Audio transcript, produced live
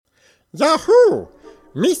Yahoo!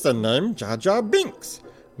 Misa named Jar Jar Binks.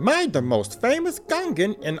 The most famous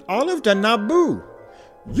Gungan in all of the Naboo.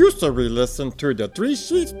 You should listen to the Three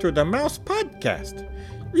Sheets to the Mouse podcast.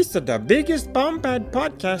 It's the biggest bombad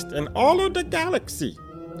podcast in all of the galaxy.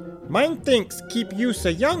 Mine thinks keep you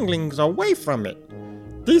younglings away from it.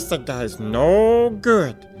 This guy's no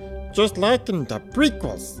good, just like in the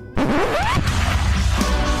prequels.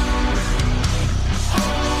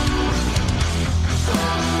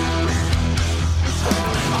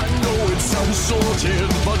 Unsorted,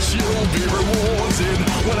 but you'll be rewarded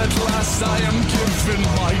when at last I am given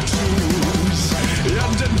my dues.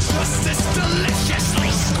 And injustice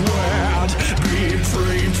deliciously squared be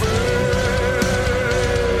prepared.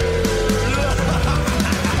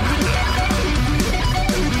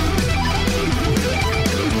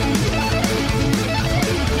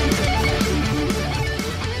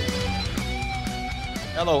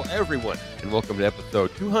 Hello, everyone, and welcome to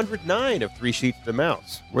episode 209 of Three Sheets to the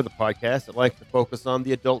Mouse. We're the podcast that likes to focus on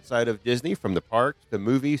the adult side of Disney, from the parks to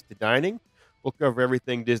movies to dining. We'll cover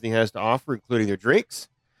everything Disney has to offer, including their drinks.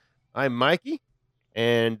 I'm Mikey,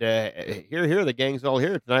 and here, the gang's all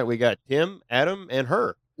here. Tonight we got Tim, Adam, and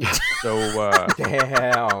her. So,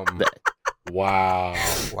 Damn. Wow.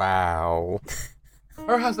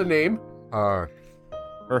 Her has a name. her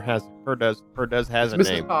does has a Mrs.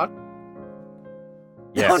 name. Todd.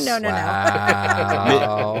 Yes. Oh, no.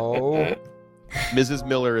 Wow. Mrs.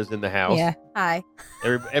 Miller is in the house. Yeah. Hi.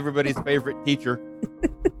 Everybody's favorite teacher.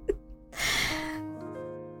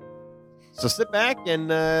 So sit back and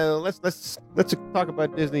let's talk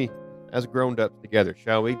about Disney as grown-ups together,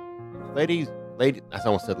 shall we? Lady, I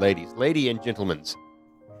almost said ladies. Lady and gentlemen,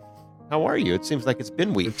 how are you? It seems like it's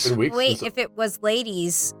been weeks. It's been weeks. Wait, since- if it was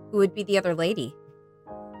ladies, who would be the other lady?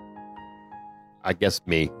 I guess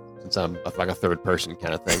me, since I'm like a third person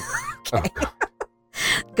kind of thing. Okay.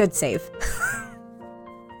 Good save.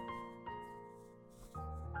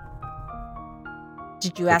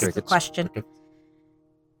 Did you ask Okay, the it's- question?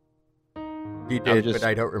 You I'm did, just- but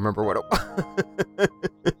I don't remember what it was.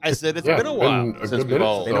 I said it's Yeah, been a while been a since good we've minute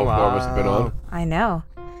all, so far. Must have been on. I know.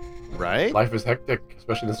 right? Life is hectic,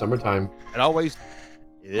 especially in the summertime.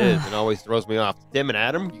 It is. It always throws me off. Tim and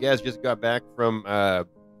Adam, you guys just got back from house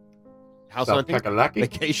South hunting Kakalaki.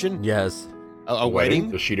 vacation, Yes. a wedding.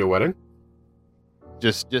 The Sheeta wedding.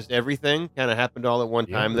 Just everything kind of happened all at one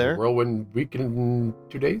Yeah, time it was a there. Whirlwind week in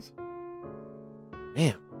 2 days.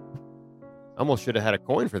 Man, almost should have had a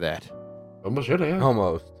coin for that. Almost should have. Yeah.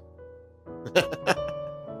 Almost.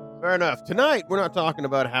 Fair enough. Tonight we're not talking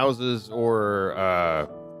about houses or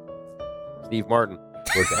Steve Martin.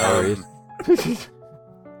 Or Harry's.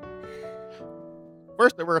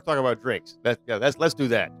 First, we're going to talk about drinks. Let's do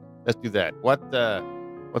that. Let's do that.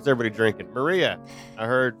 What's everybody drinking? Maria, I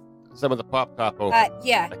heard some of the pop top open.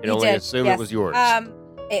 Yeah, I can you only did. assume Yes. it was yours.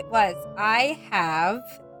 It was. I have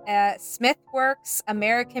Smithworks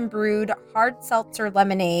American Brewed Hard Seltzer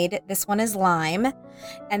Lemonade. This one is lime.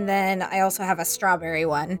 And then I also have a strawberry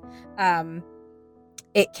one.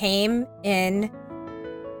 It came in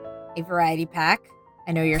a variety pack.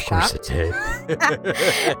 I know you're Of course shocked. it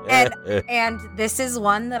did. And this is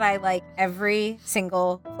one that I like every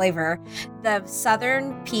single flavor. The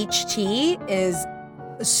Southern Peach Tea is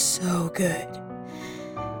so good.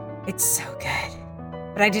 It's so good.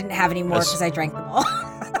 But I didn't have any more That's- because I drank them all.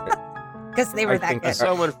 Because they were I that think good. As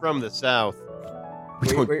someone from the South.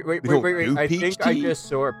 Wait. we don't do I peach think I tea? just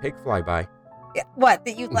saw a pig fly by. What,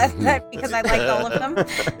 that you left that because I liked all of them?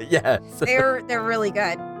 Yes. They're really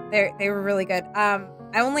good. They were really good. I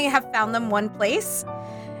only have found them one place,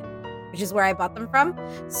 which is where I bought them from.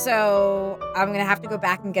 So I'm gonna have to go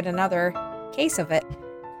back and get another case of it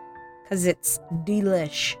because it's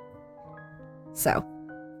delish. So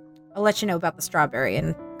I'll let you know about the strawberry in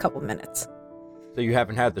a couple minutes. So you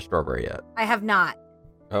haven't had the strawberry yet. I have not.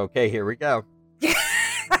 Okay, here we go.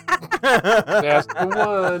 That's the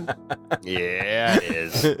one. Yeah, it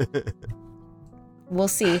is. We'll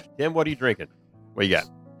see. Tim, what are you drinking? What you got?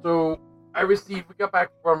 So we got back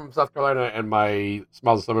from South Carolina, and my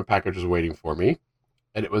Smiles of Summer package was waiting for me.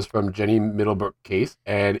 And it was from Jenny Middlebrook Case,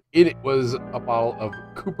 and in it was a bottle of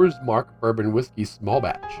Cooper's Mark Bourbon Whiskey Small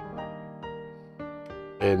Batch.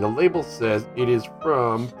 And the label says it is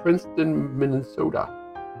from Princeton, Minnesota.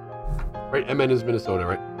 Right? MN is Minnesota,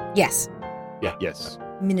 right? Yes, Yes.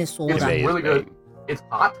 Minnesota. It's MA is really good. Maine. It's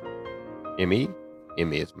hot. Emmy?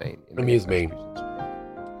 Emmy is Maine. Emmy is Maine.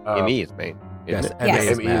 Emmy is Maine. Yes. Isn't it?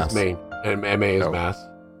 Yes. ME is Maine, and MA is No. Mass.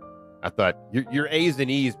 I thought your A's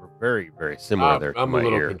and E's were very, very similar there to I'm a my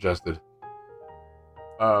little ear. congested.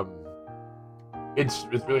 It's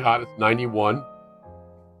really hot. It's 91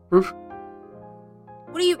 proof.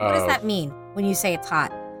 What does that mean when you say it's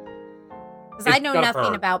hot? Because I It's know gotta nothing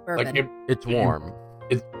burn. about bourbon. Like It's warm.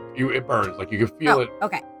 it burns. Like you can feel it.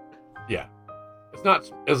 Okay. Yeah. It's not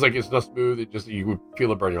smooth. It just you would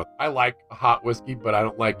feel it burn your mouth. I like hot whiskey, but I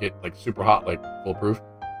don't like it like super hot, like full proof.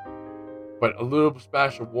 But a little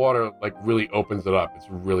splash of water like really opens it up. It's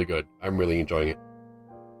really good. I'm really enjoying it.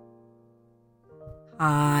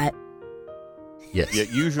 Hot. Yes. Yeah,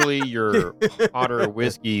 usually your hotter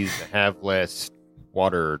whiskeys have less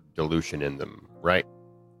water dilution in them, right?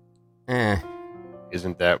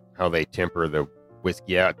 Isn't that how they temper the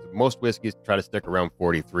whiskey out? Most whiskeys try to stick around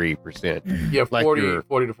 43%. Yeah, Like 40 your-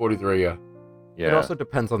 to 43, yeah. Yeah. It also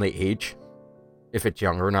depends on the age. If it's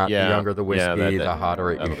younger or not. Yeah, The younger the yeah, whiskey, that- the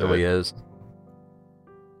hotter it that'll do usually is.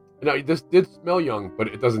 Now, this did smell young, but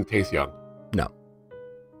it doesn't taste young.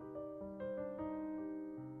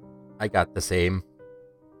 I got the same.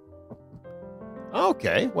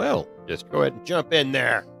 Okay, well, just go ahead and jump in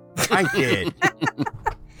there. I did.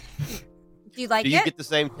 Do you like Do you it? get the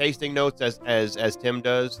same tasting notes as Tim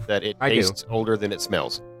does? That it I do. tastes older than it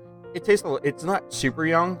smells. It tastes it's not super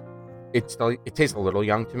young. It tastes a little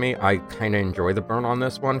young to me. I kind of enjoy the burn on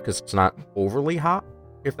this one because it's not overly hot,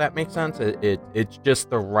 if that makes sense. It's just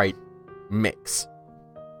the right mix.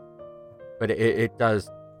 But it does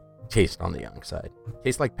taste on the young side.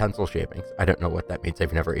 Tastes like pencil shavings. I don't know what that means.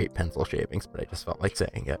 I've never ate pencil shavings, but I just felt like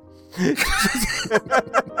saying it.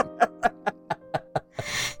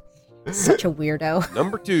 Such a weirdo.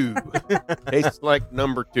 Number 2 tastes like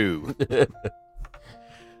number 2.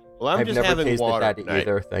 Well, I'm I've just never having tasted water that tonight.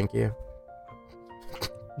 either. Thank you.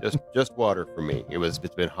 Just water for me. It's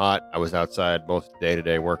been hot. I was outside most of the day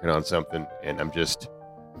today working on something, and I'm just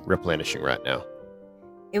replenishing right now.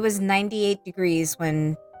 It was 98 degrees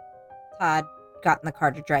when Todd got in the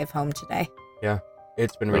car to drive home today.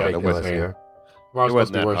 It's been Yeah, it ridiculous was, here. Tomorrow's It wasn't supposed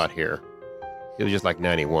to that be worse. hot here. It was just like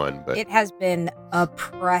 91, but It has been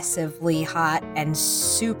oppressively hot and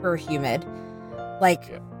super humid. Like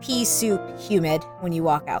Yeah. pea soup humid when you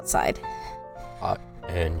walk outside.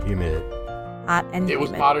 And humid. Hot and It was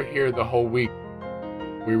humid. hotter here the whole week.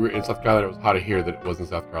 We were in South Carolina. It was hotter here than it was in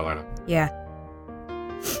South Carolina. Yeah.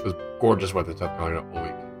 It was gorgeous weather in South Carolina all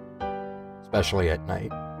week. Especially at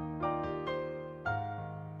night.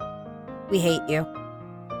 We hate you.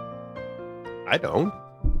 I don't.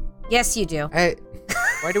 Yes, you do. Hey,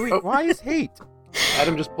 why is hate?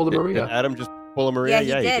 Adam just pulled a Did Maria. Adam just pull a Maria?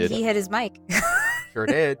 Yeah, he did. He hit his mic. Sure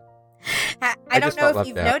did. I I don't just know felt if left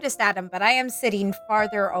you've out. noticed, Adam, but I am sitting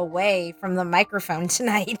farther away from the microphone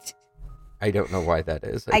tonight. I don't know why that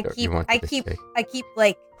is. I don't- keep you want to say.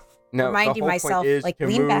 like No, reminding the whole myself, point is like, to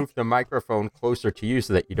lean move back. the microphone closer to you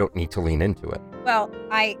so that you don't need to lean into it. well,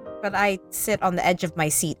 I sit on the edge of my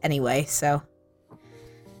seat anyway, so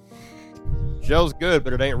Shell's good,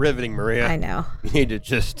 but it ain't riveting, Maria. I know. You need to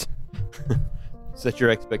just set your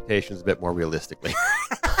expectations a bit more realistically.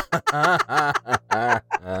 Damn.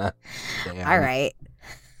 All right.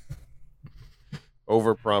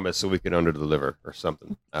 Overpromise so we can underdeliver or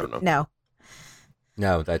something. I don't know. No.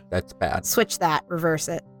 No, that's bad. Switch that, reverse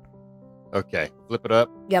it. Okay, flip it up.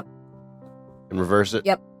 Yep. And reverse it.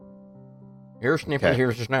 Yep. Here's sniffer, Okay.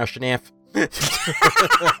 here's no sniff.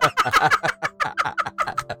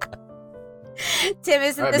 Tim,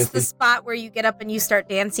 isn't All right, this the Missy. spot where you get up and you start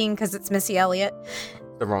dancing because it's Missy Elliott?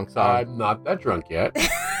 The wrong song. I'm not that drunk yet.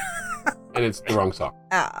 And it's the wrong song.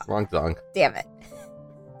 Ah, Wrong song. damn it.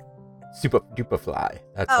 Super duper fly.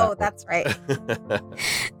 That's Oh, that one. that's right.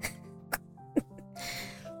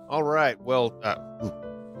 All right. Well,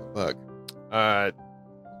 bug.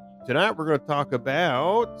 Tonight we're going to talk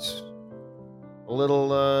about a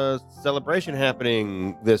little celebration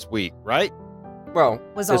happening this week, right? Well,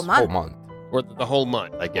 Was this all month. whole month. Or the whole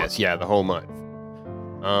month, I guess. Yeah, the whole month.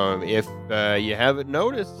 If you haven't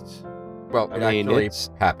noticed, Well, I it mean, actually it's-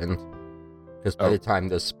 happened. Because by Oh. the time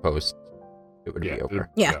this post, it would be over.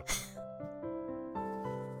 Yeah.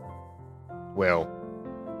 well,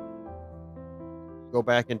 go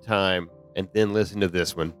back in time and then listen to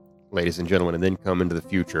this one, ladies and gentlemen, and then come into the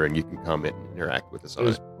future and you can comment and interact with us It on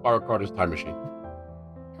was it. Mario Carter's time machine.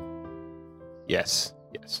 Yes,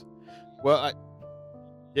 yes. Well,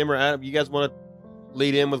 Tim or Adam, you guys want to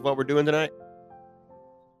lead in with what we're doing tonight?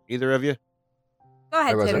 Either of you? Go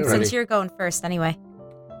ahead, I wasn't Tim, ready. since you're going first anyway.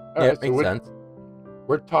 All Yeah, right, it makes sense.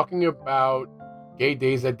 We're talking about gay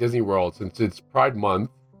days at Disney World since it's Pride Month,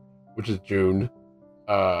 which is June.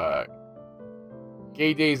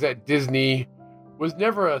 Gay days at Disney was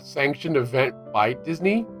never a sanctioned event by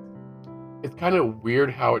Disney. It's kind of weird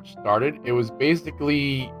how it started. It was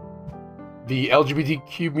basically the LGBT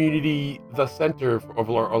community, the center of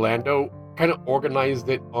Orlando, kind of organized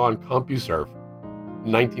it on CompuServe.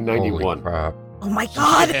 1991. Holy crap. Oh my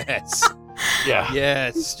god. Yes. Yeah.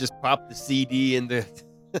 Yes. Just pop the CD in the.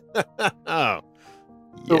 Oh.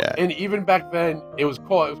 So, Yeah. and even back then, it was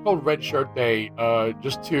called Red Shirt Day,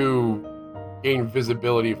 just to gain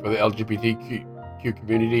visibility for the LGBTQ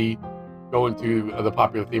community, going to the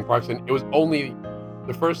popular theme parks, and it was only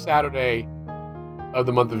the first Saturday of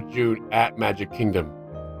the month of June at Magic Kingdom.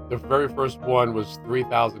 The very first one was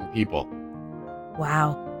 3,000 people.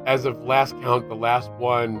 Wow. As of last count, the last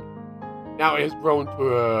one now it has grown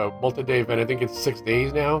to a multi-day event. I think it's 6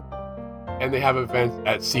 days now, and they have events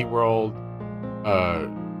at SeaWorld,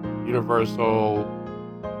 Universal,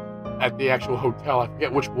 at the actual hotel. I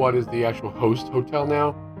forget which one is the actual host hotel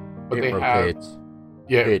now, but It they rotates.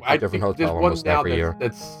 have It's a I different think hotel there's one almost now every year.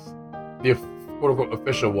 that's the quote-unquote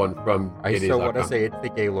official one from I Gaydays.com. still want to say it's the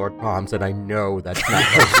Gaylord Palms, and I know that's not.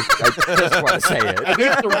 I just want to say I it. think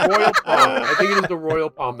it's the Royal Palm. I think it is the Royal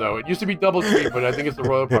Palm, though. It used to be DoubleTree, but I think it's the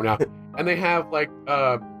Royal Palm now. And they have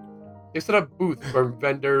they set up booths from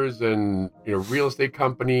vendors and real estate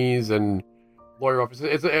companies and lawyer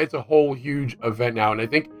offices. It's a whole huge event now. And I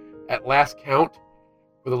think at last count,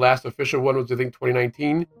 for the last official one was I think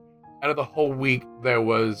 2019. Out of the whole week, there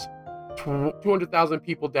was 200,000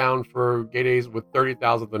 people down for Gaydays, with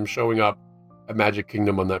 30,000 of them showing up at Magic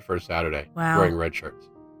Kingdom on that first Saturday, Wow. wearing red shirts.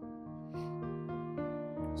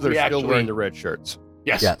 So they're we still actually- wearing the red shirts.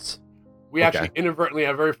 Yes. Yes. We Okay. actually inadvertently,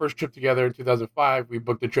 our very first trip together in 2005, we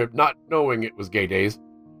booked a trip not knowing it was Gaydays.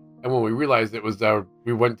 And when we realized it was,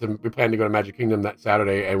 we planned to go to Magic Kingdom that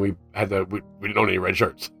Saturday, and we didn't own any red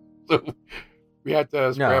shirts. So we had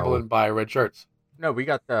to scramble No. and buy red shirts. No, we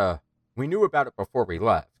knew about it before we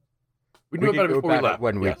left. We knew about it didn't before know we about left. it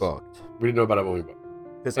when we Yes. booked. We didn't know about it when we booked.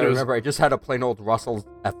 Because And I it was- remember I just had a plain old Russell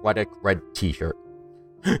Athletic red T-shirt.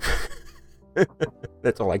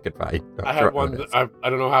 That's all I could find. on I had short one. notice. I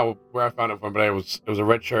don't know where I found it from, but it was a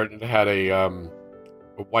red shirt and it had a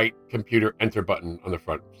white computer enter button on the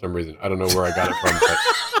front for some reason. I don't know where I got it from,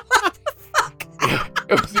 but yeah,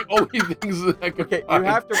 it was the only things that I could Okay, you find.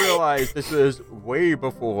 have to realize this is way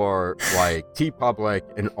before like T-Public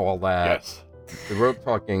and all that. Yes, We're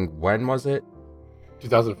talking, when was it?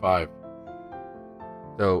 2005.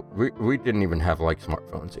 So we didn't even have like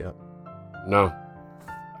smartphones yet. No,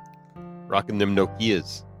 Rocking them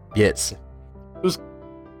Nokias. Yes. it was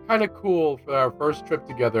kind of cool for our first trip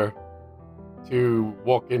together to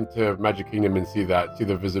walk into Magic Kingdom and see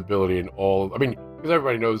the visibility and all. I mean, because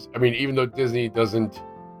everybody knows. I mean, even though Disney doesn't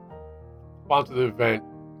sponsor the event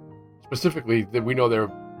specifically, that we know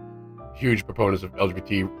they're huge proponents of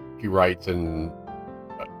LGBTQ rights and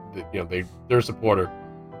they're a supporter.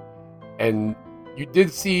 And you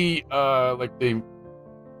did see like the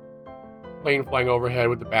plane flying overhead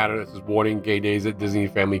with the banner that says "Warning: Gaydays at Disney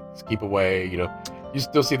Families Keep Away." You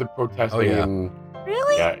still see the protesting. Oh, yeah. And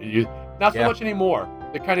Really? not so Yeah. much anymore.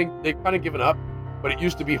 They've kind of given up. But it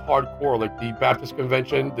used to be hardcore, like the Baptist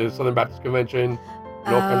Convention, the Southern Baptist Convention,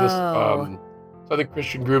 and all kinds of Southern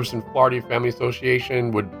Christian groups and Florida Family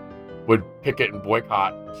Association would picket and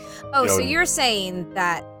boycott. Oh, you know, so and- you're saying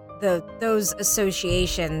that those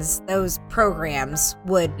associations, those programs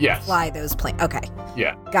would Yes. fly those planes. Okay.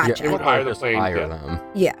 Yeah. Gotcha. They would hire the just plane, hire yeah. them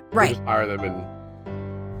Yeah, They right. just hire them and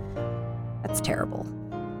That's terrible.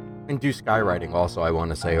 and do skywriting. Also, I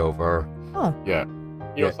want to say over. yeah.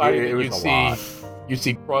 Yeah, Signing it that was you'd a see lot. you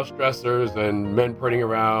see cross dressers and men parading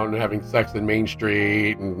around and having sex in Main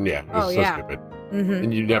Street, and it was Oh, so yeah. stupid. Hmm.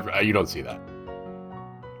 And you don't see that.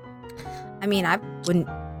 I mean, I wouldn't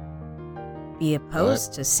be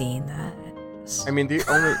opposed to seeing that. Just- I mean, the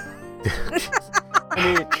only.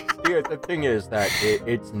 I mean, the thing is that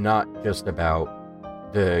it's not just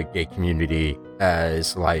about the gay community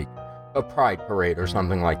as like a pride parade or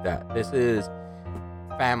something like that. This is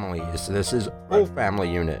families. This is whole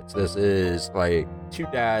family units. This is like two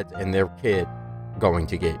dads and their kid going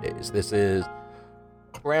to Gaydays. This is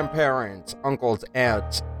grandparents, uncles,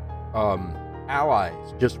 aunts,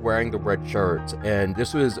 allies just wearing the red shirts. And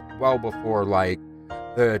this was well before like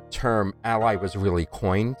the term ally was really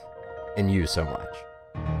coined and used so much.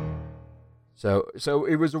 So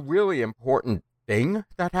it was a really important thing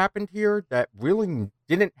that happened here that really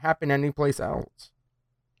didn't happen anyplace else.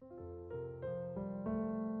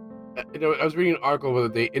 I was reading an article where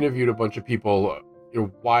they interviewed a bunch of people,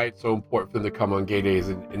 why it's so important for them to come on Gaydays,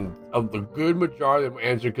 and a good majority of them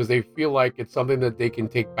answered because they feel like it's something that they can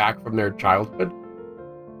take back from their childhood,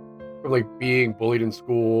 from like being bullied in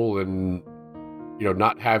school and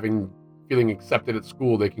not feeling accepted at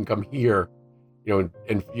school. They can come here,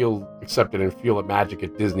 and feel accepted and feel the magic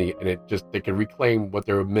at Disney, and they can reclaim what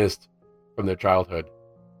they were missed from their childhood.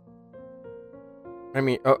 I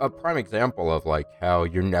mean, a prime example of like how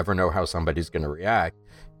you never know how somebody's going to react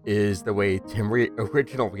is the way Tim's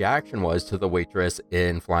original reaction was to the waitress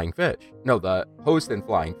in Flying Fish. No, the host in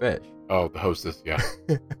Flying Fish. Oh, the hostess, yeah.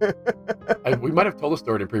 We might have told the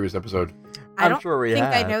story in a previous episode. I I'm don't sure we think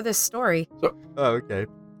I have. know this story. Oh, okay.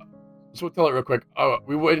 So we'll tell it real quick.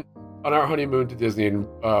 We went on our honeymoon to Disney, and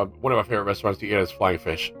one of our favorite restaurants to eat at is Flying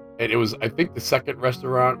Fish. And it was, I think, the second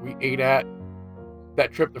restaurant we ate at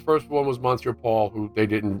that trip. The first one was Monsieur Paul, who they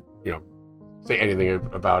didn't, say anything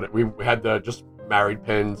about it. We had the just married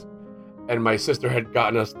pins, and my sister had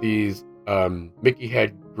gotten us these Mickey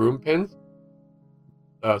head groom pins.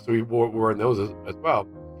 So we wore those as well.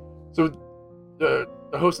 So the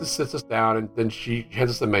hostess sits us down, and then she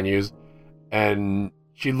hands us the menus, and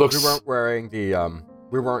she looks. We weren't wearing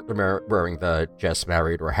the just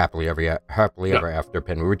married or happily ever after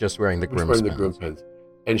pin. We were just wearing the groom pins.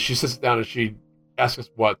 And she sits down and she asks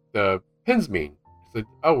us what the pins mean. She said,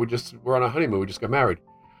 "Oh, we're on a honeymoon. We just got married."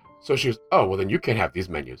 So she goes, "Oh, well then you can't have these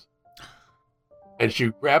menus." And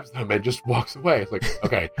she grabs them and just walks away. It's like,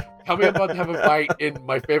 okay, tell me I'm about to have a bite in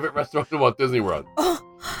my favorite restaurant in Walt Disney World.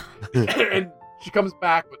 And she comes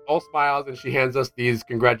back with all smiles and she hands us these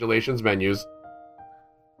congratulations menus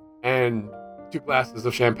and 2 glasses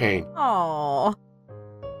of champagne. Oh.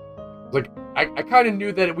 Like, I kind of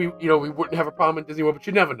knew that we wouldn't have a problem in Disney World, but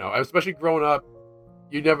you never know. Especially growing up,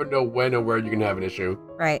 you never know when or where you're gonna have an issue.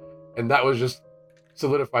 Right. And that was just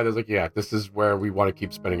solidified as like, yeah, this is where we want to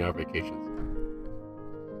keep spending our vacations.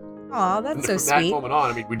 Oh, that's so From sweet. that moment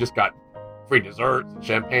on, I mean, we just got free desserts and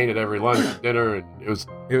champagne at every lunch and dinner, and it was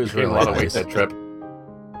really gained a lot of weight nice. that trip.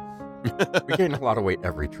 We gain a lot of weight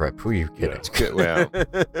every trip. Who are you kidding? Wow.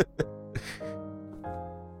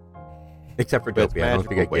 Except for That's Dopey. I don't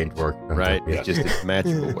think I magical gained weight, work. Right? Yeah. It's just it's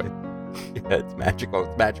magical way. Yeah, it's magical.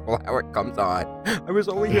 It's magical how it comes on. I was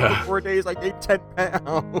only here for 4 days. I gained 10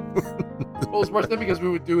 pounds. Well, it's worse than because we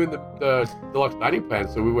were doing the deluxe dining plan,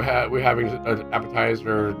 so we were having an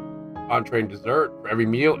appetizer, entree, and dessert for every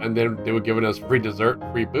meal, and then they were giving us free dessert,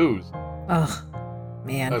 free booze. Oh,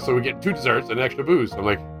 man. So we get 2 desserts and extra booze. I'm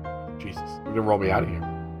like, Jesus, you're gonna roll me out of here.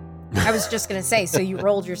 I was just going to say, so you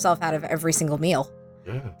rolled yourself out of every single meal.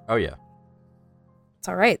 Yeah. Oh, yeah. It's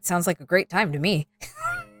all right. Sounds like a great time to me.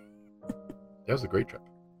 That was a great trip.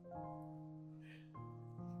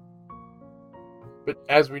 But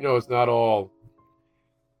as we know, it's not all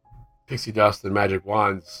pixie dust and magic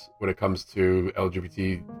wands when it comes to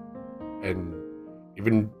LGBT, and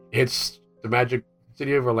even hits the magic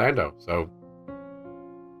city of Orlando. So,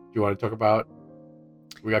 do you want to talk about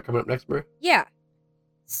what we got coming up next, Maria? Yeah.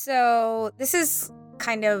 So this is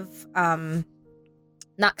kind of,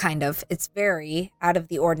 not kind of, it's very out of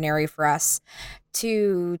the ordinary for us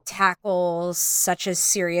to tackle such a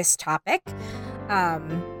serious topic.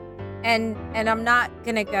 And I'm not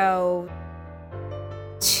going to go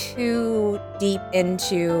too deep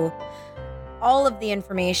into all of the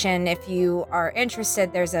information. If you are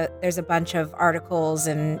interested, there's a bunch of articles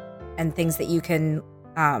and things that you can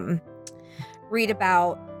read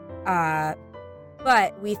about.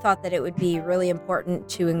 But we thought that it would be really important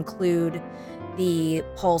to include the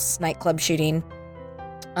Pulse nightclub shooting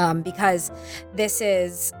because this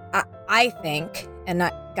is, I think, and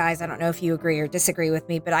not, guys, I don't know if you agree or disagree with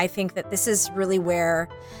me, but I think that this is really where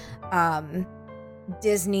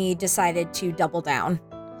Disney decided to double down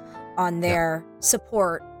on their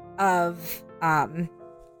support of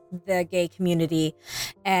the gay community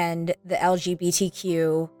and the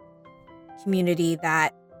LGBTQ community,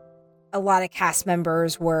 that a lot of cast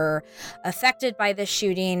members were affected by this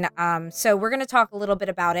shooting. So we're going to talk a little bit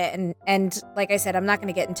about it. And like I said, I'm not going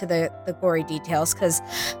to get into the gory details because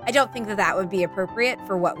I don't think that would be appropriate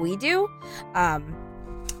for what we do.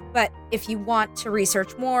 But if you want to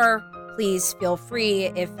research more, please feel free.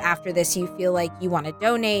 If after this you feel like you want to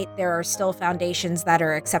donate, there are still foundations that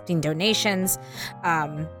are accepting donations.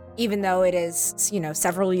 Even though it is,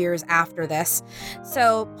 several years after this.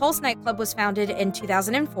 So Pulse Nightclub was founded in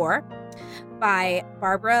 2004 by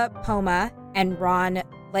Barbara Poma and Ron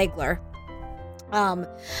Legler.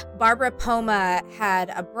 Barbara Poma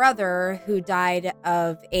had a brother who died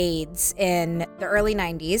of AIDS in the early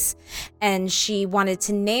 90s, and she wanted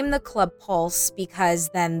to name the club Pulse because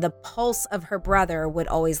then the pulse of her brother would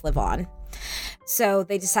always live on. So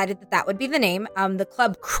they decided that would be the name. The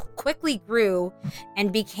club quickly grew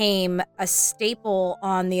and became a staple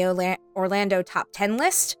on the Orlando top 10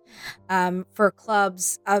 list for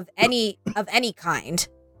clubs of any kind,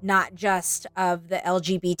 not just of the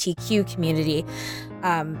LGBTQ community.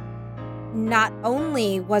 Not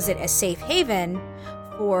only was it a safe haven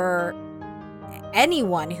for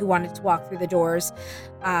anyone who wanted to walk through the doors,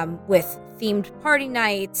 with themed party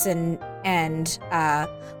nights and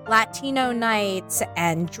Latino nights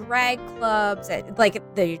and drag clubs, like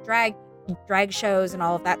the drag shows and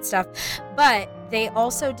all of that stuff. But they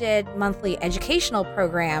also did monthly educational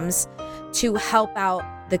programs to help out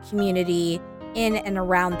the community in and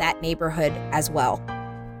around that neighborhood as well.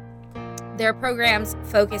 Their programs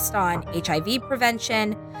focused on HIV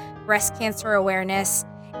prevention, breast cancer awareness,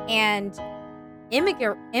 and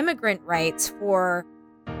immigrant rights for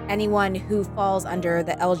anyone who falls under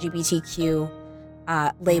the LGBTQ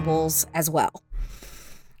labels as well.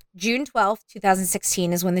 June 12th,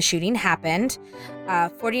 2016 is when the shooting happened.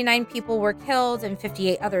 49 people were killed and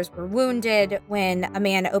 58 others were wounded when a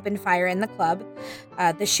man opened fire in the club.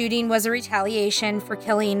 The shooting was a retaliation for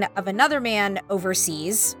killing of another man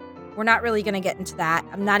overseas. We're not really going to get into that.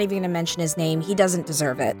 I'm not even going to mention his name. He doesn't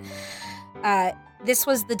deserve it. This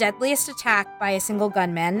was the deadliest attack by a single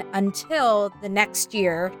gunman until the next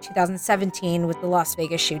year, 2017, with the Las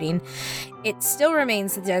Vegas shooting. It still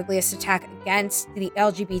remains the deadliest attack against the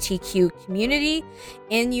LGBTQ community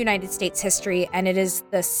in United States history, and it is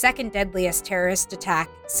the second deadliest terrorist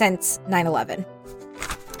attack since 9/11.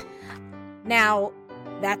 Now,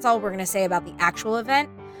 that's all we're going to say about the actual event.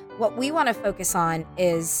 What we want to focus on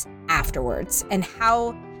is afterwards and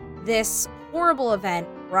how this horrible event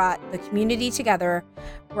brought the community together,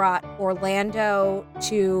 brought Orlando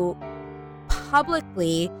to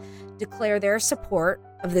publicly declare their support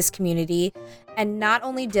of this community, and not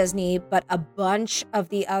only Disney, but a bunch of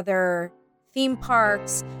the other theme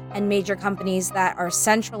parks and major companies that are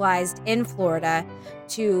centralized in Florida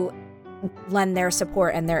to lend their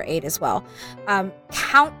support and their aid as well.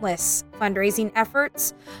 Countless fundraising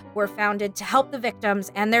efforts were founded to help the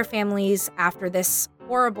victims and their families after this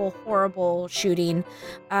horrible shooting.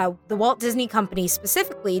 The Walt Disney Company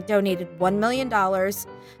specifically donated $1 million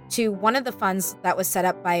to one of the funds that was set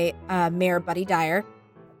up by Mayor Buddy Dyer,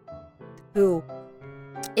 who,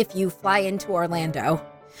 if you fly into Orlando,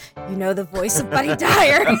 you know the voice of Buddy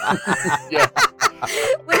Dyer. Yeah.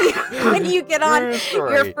 when you get on True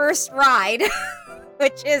story. your first ride,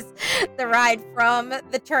 which is the ride from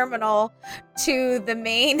the terminal to the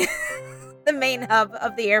main the main hub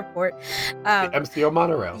of the airport. The MCO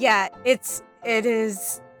monorail. Yeah, his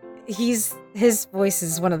voice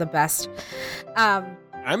is one of the best.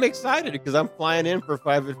 I'm excited because I'm flying in for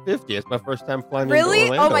 5 at 50. It's my first time flying Really?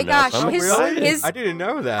 into Orlando. Oh my now, gosh, so I'm his- excited. his- I didn't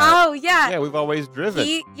know that. Oh yeah. Yeah, we've always driven.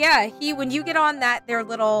 He when you get on their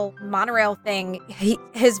little monorail thing,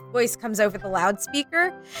 his voice comes over the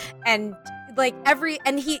loudspeaker, and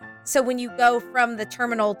so when you go from the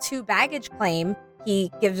terminal to baggage claim,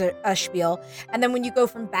 he gives a spiel, and then when you go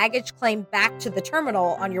from baggage claim back to the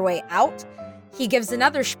terminal on your way out, he gives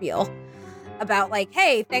another spiel about like,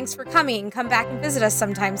 hey, thanks for coming, come back and visit us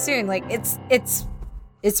sometime soon. Like it's It's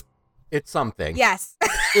something. yes.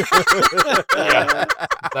 Yeah.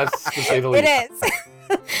 That's to say the least. It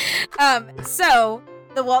is. So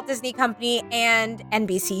the Walt Disney Company and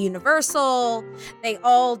NBC Universal, they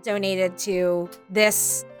all donated to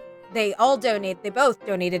this. They both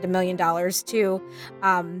donated $1 million to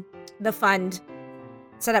the fund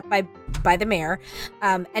set up by the mayor.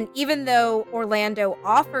 And even though Orlando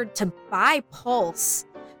offered to buy Pulse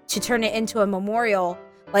to turn it into a memorial,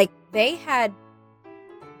 like they had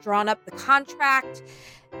drawn up the contract.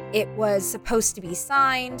 It was supposed to be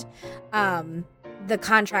signed. The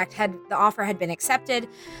offer had been accepted.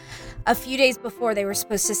 A few days before they were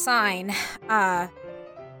supposed to sign,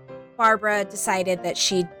 Barbara decided that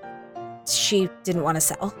she didn't want to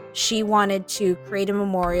sell. She wanted to create a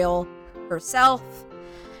memorial herself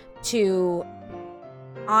to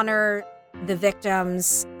honor the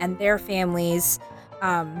victims and their families.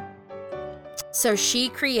 So she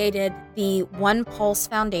created the One Pulse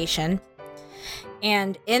Foundation,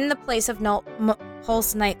 and in the place of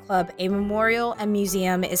Pulse nightclub, a memorial and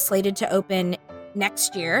museum is slated to open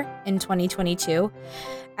next year in 2022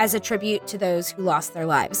 as a tribute to those who lost their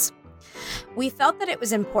lives. We felt that it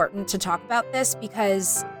was important to talk about this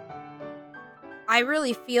because I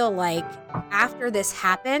really feel like after this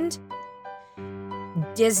happened,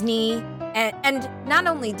 Disney, and not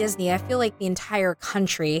only Disney, I feel like the entire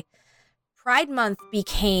country, Pride Month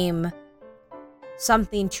became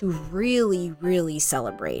something to really, really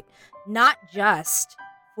celebrate. Not just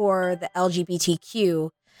for the LGBTQ,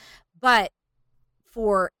 but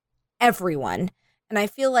for everyone. And I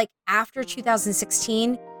feel like after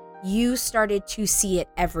 2016, you started to see it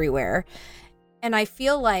everywhere. And I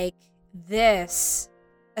feel like this,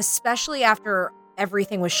 especially after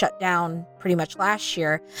everything was shut down pretty much last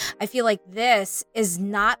year, I feel like this is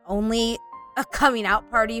not only a coming out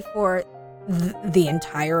party for the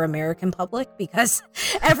entire American public because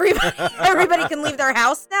everybody can leave their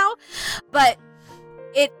house now. But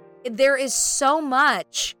there is so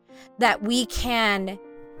much that we can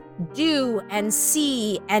do and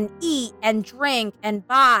see and eat and drink and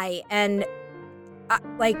buy, and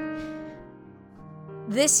like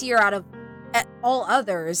this year out of all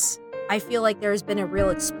others, I feel like there's been a real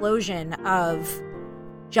explosion of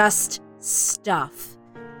just stuff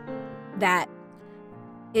that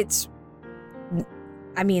they're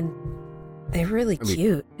really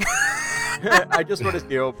cute. I just want to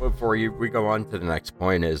steal before we go on to the next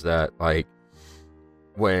point is that, like,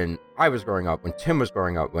 when I was growing up, when Tim was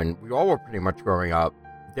growing up, when we all were pretty much growing up,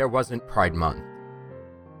 there wasn't Pride Month.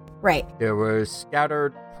 Right. There was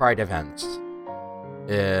scattered Pride events.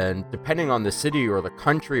 And depending on the city or the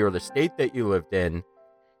country or the state that you lived in,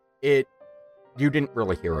 you didn't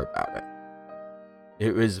really hear about it.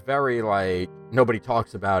 It was very like, nobody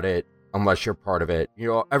talks about it unless you're part of it. You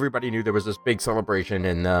know, everybody knew there was this big celebration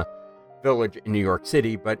in the Village in New York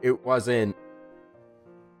City, but it wasn't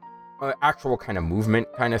an actual kind of movement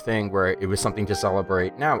kind of thing where it was something to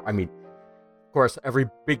celebrate. Now, I mean, of course, every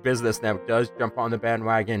big business now does jump on the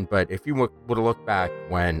bandwagon, but if you would have looked back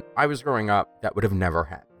when I was growing up, that would have never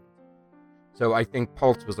happened. So I think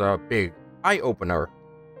Pulse was a big eye-opener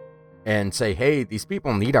and say, hey, these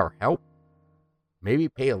people need our help. Maybe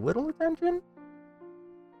pay a little attention.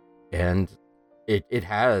 And it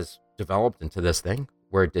has developed into this thing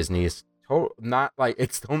where Disney's not like,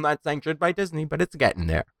 it's still not sanctioned by Disney, but it's getting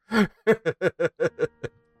there.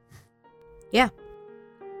 Yeah.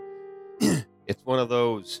 It's one of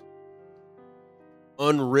those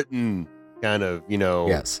unwritten kind of, you know.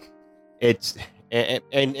 Yes. It's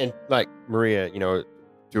and like Maria, you know,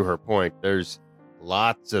 to her point, there's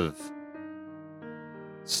lots of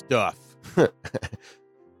stuff.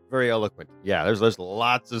 Very eloquent. Yeah, there's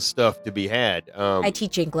lots of stuff to be had. I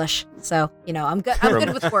teach English, so you know I'm good. I'm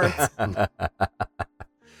good with words.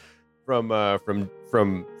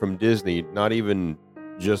 From Disney, not even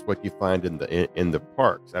just what you find in the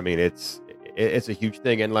parks. I mean, it's a huge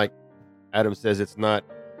thing, and like Adam says, it's not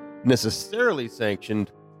necessarily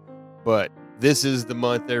sanctioned, but this is the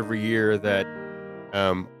month every year that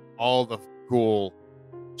all the cool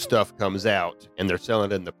stuff comes out, and they're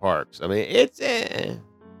selling it in the parks. I mean,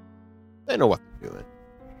 they know what they're doing.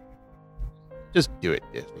 Just do it,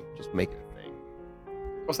 Disney. Just make it a thing.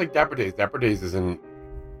 It's like Dapper Days. Dapper Days isn't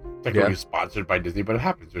technically sponsored by Disney, but it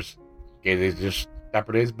happens. There's gay days, just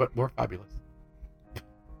Dapper Days, but more fabulous.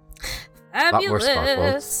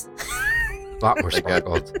 Fabulous. A lot more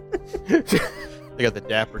sparkled. They got the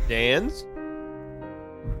Dapper Dans,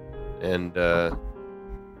 and I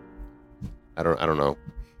don't know.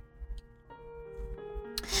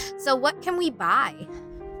 So what can we buy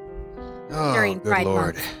Oh, during good Pride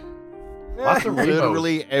Lord. Month? Lots of rainbows.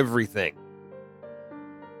 Literally everything.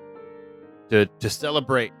 To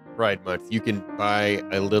celebrate Pride Month, you can buy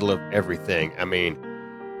a little of everything. I mean,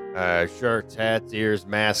 shirts, hats, ears,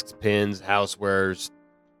 masks, pins, housewares,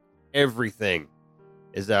 everything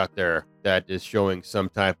is out there that is showing some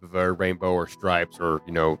type of a rainbow or stripes or,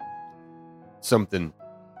 you know, something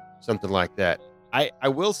like that. I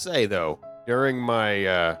will say, though, during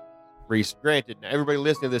my granted, everybody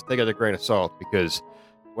listening to this, take it with a grain of salt, because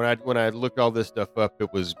when I looked all this stuff up,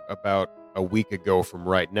 it was about a week ago from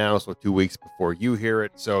right now, so 2 weeks before you hear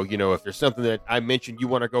it. So, you know, if there's something that I mentioned you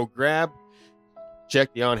want to go grab,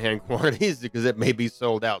 check the on-hand quantities, because it may be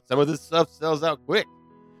sold out. Some of this stuff sells out quick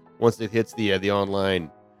once it hits the online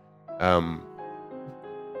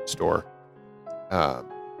store.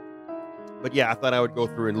 But yeah, I thought I would go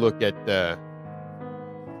through and look at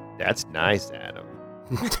that's nice, Adam.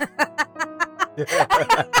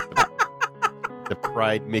 The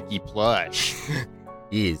Pride Mickey plush.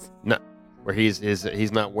 Where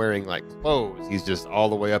he's not wearing like clothes. He's just all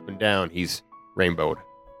the way up and down. He's rainbowed.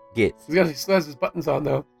 Yes. He still has his buttons on,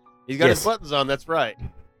 though. He's got his buttons on. That's right.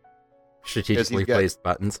 Strategically placed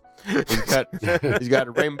buttons. He's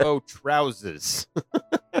got rainbow trousers.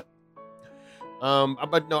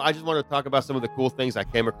 But no, I just want to talk about some of the cool things I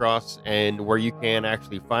came across and where you can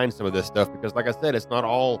actually find some of this stuff, because like I said, it's not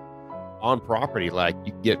all on property. Like,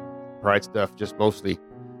 you can get Pride stuff just mostly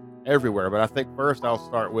everywhere. But I think first I'll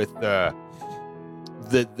start with the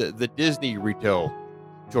Disney retail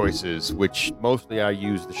choices, which mostly I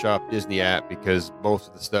use the Shop Disney app, because most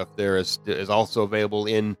of the stuff there is also available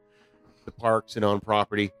in the parks and on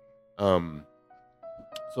property. So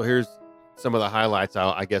here's some of the highlights.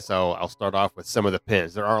 I guess I'll start off with some of the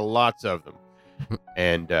pins. There are lots of them,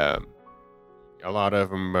 and a lot of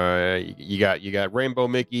them. You got Rainbow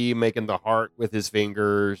Mickey making the heart with his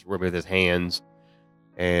fingers, or with his hands.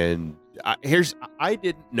 And I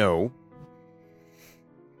didn't know,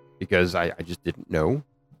 because I just didn't know,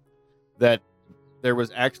 that there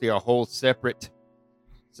was actually a whole separate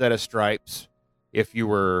set of stripes if you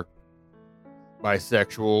were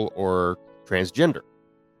bisexual or transgender.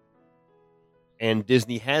 And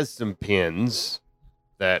Disney has some pins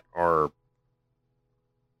that are,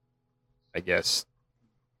 I guess,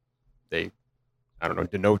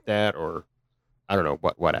 denote that, or I don't know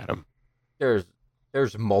what Adam. There's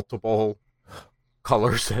multiple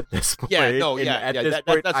colors at this point. Yeah, no, and yeah, at yeah. this That's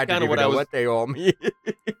point, kind I of didn't what even I know was. what they all mean.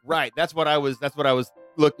 Right. That's what I was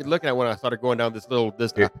looking at when I started going down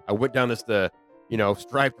I went down this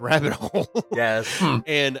striped rabbit hole. Yes.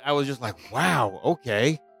 And I was just like, wow,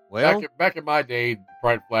 okay. Well, Back in my day, the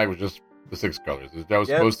pride flag was just the 6 colors. That was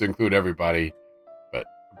supposed to include everybody, but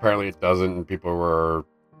apparently it doesn't. And people were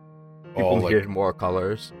all People needed more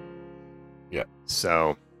colors.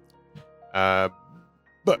 so, there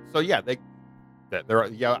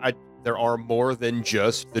are more than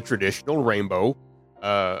just the traditional rainbow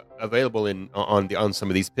available on some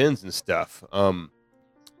of these pins and stuff.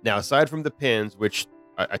 Now, aside from the pins, which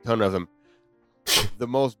a ton of them, the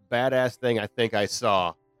most badass thing I think I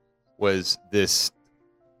saw was the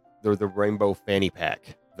rainbow fanny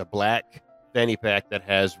pack, the black fanny pack that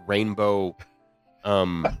has rainbow.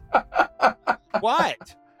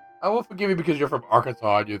 What? I will forgive you because you're from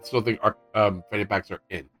Arkansas and you still think fanny packs are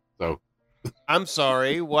in. So I'm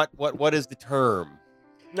sorry. What is the term?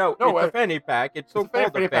 No, it's a fanny pack. It's still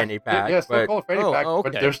called a fanny pack. Yeah, it's still but called a fanny pack, okay.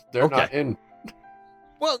 but they're not in.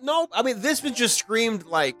 Well, no, I mean, this one just screamed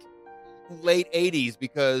like late 80s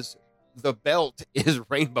because the belt is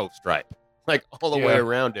rainbow stripe, like all the way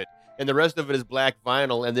around it. And the rest of it is black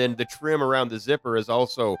vinyl. And then the trim around the zipper is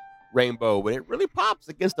also rainbow. And it really pops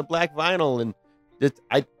against the black vinyl. And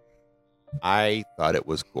I thought it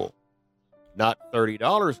was cool. Not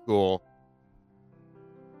 $30 cool,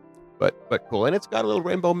 but cool. And it's got a little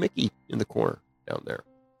rainbow Mickey in the corner down there.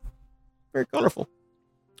 Very colorful.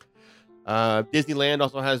 Disneyland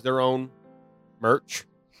also has their own merch.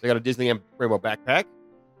 They got a Disneyland rainbow backpack,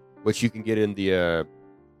 which you can get in the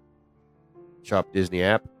Shop Disney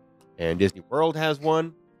app. And Disney World has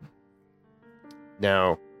one.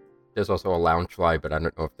 Now, there's also a Loungefly, but I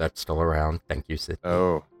don't know if that's still around. Thank you, Sid.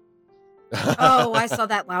 Oh. Oh, I saw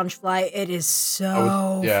that Loungefly. It is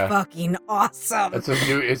so fucking awesome.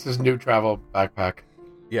 It's his new travel backpack.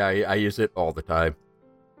 Yeah, I use it all the time.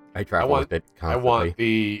 I travel with it constantly. I want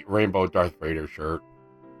the rainbow Darth Vader shirt.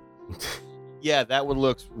 Yeah, that one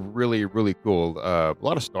looks really, really cool. A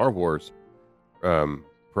lot of Star Wars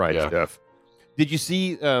pride stuff. Did you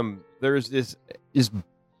see there's this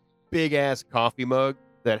big ass coffee mug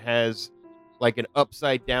that has like an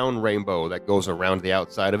upside down rainbow that goes around the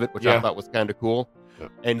outside of it, which I thought was kind of cool. Yeah.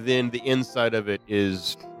 And then the inside of it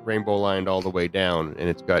is rainbow lined all the way down, and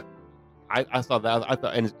it's got I saw that. I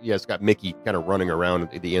thought, and it's got Mickey kind of running around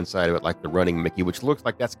the inside of it, like the running Mickey, which looks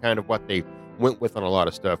like that's kind of what they went with on a lot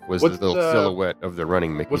of stuff. Was the little silhouette of the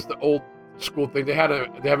running Mickey? What's the old school thing? They have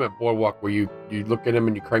a Boardwalk where you look at him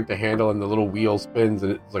and you crank the handle and the little wheel spins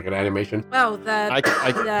and it's like an animation. Oh,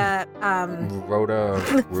 Rota.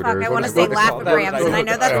 Fuck, I want to say Laugh-O-Grams, and I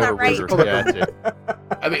know that's not right.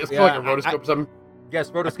 I think it's called like a rotoscope or something. Yes,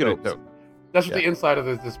 rotoscope. That's what the inside of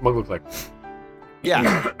this mug looks like.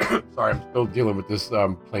 Yeah. Sorry, I'm still dealing with this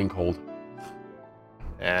plain cold.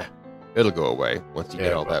 It'll go away once you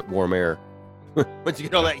get all that warm air. Once you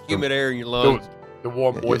get all that humid air in your lungs. The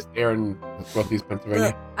warm, moist air in Northeast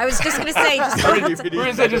Pennsylvania. I was just going to say,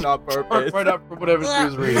 He said it on purpose. Right up from whatever she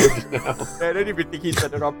was reading just now. I didn't even think he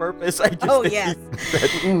said it on purpose. I just yes.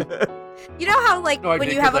 You know how, like,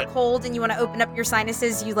 when you have a cold and you want to open up your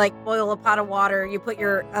sinuses, you, like, boil a pot of water, you put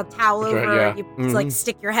your towel over, you, like,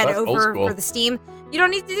 stick your head over for the steam? You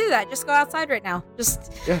don't need to do that. Just go outside right now.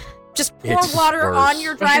 Just pour water on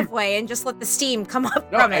your driveway and just let the steam come up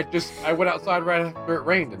from it. I went outside right after it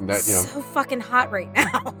rained, and that so fucking hot right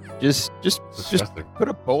now. Just put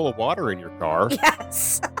a bowl of water in your car.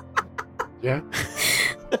 Yes. Yeah.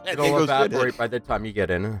 It'll evaporate by the time you get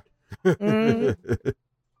in.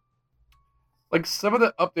 Like some of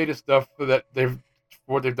the updated stuff that they've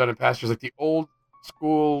done in past years, like the old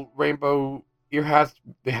school rainbow ear hats,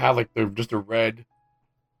 they had like they're just a red.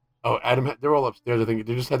 Oh, Adam, they're all upstairs. I think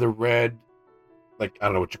they just had the red, like I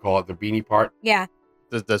don't know what you call it, the beanie part. Yeah.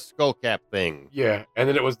 The skull cap thing. Yeah, and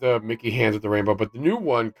then it was the Mickey hands with the rainbow. But the new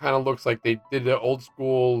one kind of looks like they did the old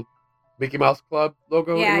school Mickey Mouse Club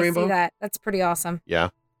logo in rainbow. Yeah, I see that. That's pretty awesome. Yeah.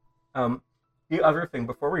 The other thing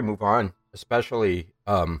before we move on, especially,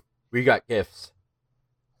 we got gifts.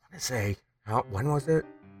 I want to say, when was it?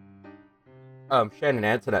 Shannon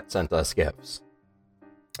Antoinette sent us gifts.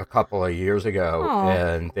 a couple of years ago, Aw.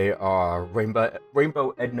 and they are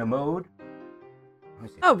Rainbow Edna Mode. Let me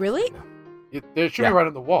see. Oh, really? There should Yeah. be right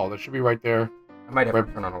on the wall. There should be right there. I might have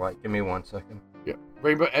to turn on a light. Give me 1 second. Yeah.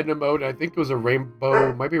 Rainbow Edna Mode. I think it was a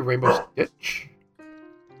rainbow. Might be a Rainbow Stitch.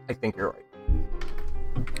 I think you're right.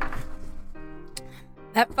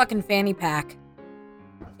 That fucking fanny pack.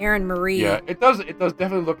 Aaron Marie. Yeah, it does. It does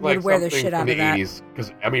definitely look Would like wear the something shit from out the of that. '80s.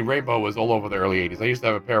 Because I mean, Rainbow was all over the early '80s. I used to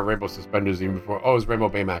have a pair of Rainbow suspenders even before. Oh, it was Rainbow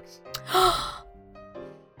Baymax.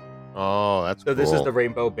 Oh, that's So this is cool. the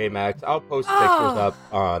Rainbow Baymax. I'll post Oh. pictures up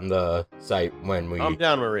on the site when we. I'm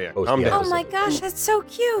down, Maria. Post I'm the down. Oh my gosh, that's so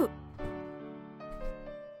cute.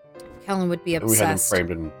 Kellen would be And we had them obsessed. framed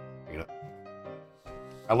in.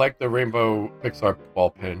 I like the Rainbow Pixar ball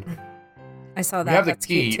pen. I saw We that. have the That's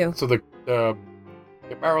key. cute too. So the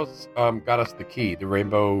Barrels got us the key, the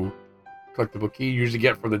Rainbow collectible key you usually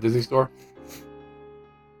get from the Disney store.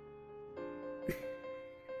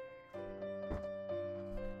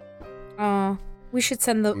 Oh, we should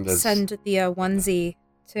send the And there's- onesie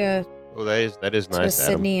to Oh, that is nice,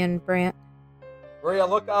 Adam. Sydney and Brant. Maria,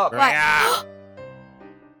 look up. What?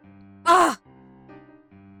 Ah,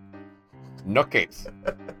 Nutcase.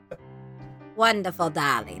 wonderful,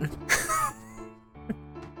 darling.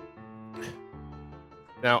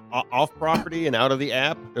 Now, off property and out of the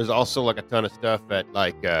app, there's also like a ton of stuff at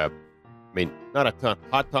not a ton.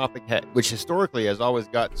 Hot Topic, which historically has always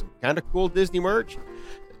got some kind of cool Disney merch.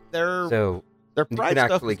 Their So their you price can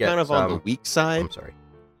stuff actually is get kind of on the some- weak side I'm sorry.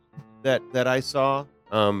 that I saw.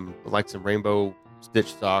 Like some rainbow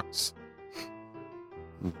stitch socks.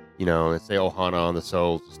 You know, they say Ohana on the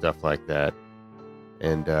soles and stuff like that.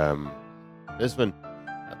 And this one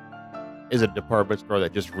is a department store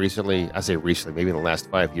that just recently, I say recently, maybe in the last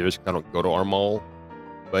 5 years, 'cause I don't go to our mall,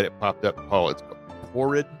 but it popped up called, it's called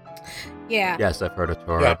Torrid. Yeah, Yes, I've heard of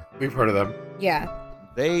Torrid. Yeah, we've heard of them. yeah.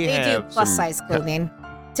 They They do have plus some- size clothing.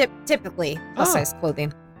 Typically plus Oh. size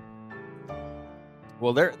clothing.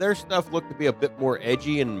 Well, their stuff looked to be a bit more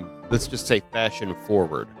edgy and let's just say fashion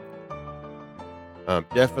forward.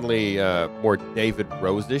 Definitely more David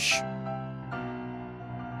Rose-ish.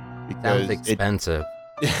 Sounds expensive.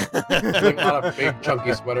 Like a lot of big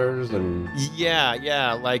chunky sweaters and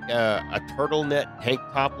yeah, like a turtleneck tank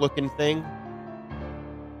top looking thing.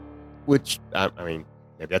 Which I mean,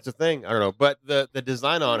 maybe that's a thing. I don't know, but the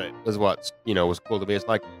design on it was what was cool to me. It's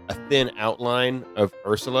like a thin outline of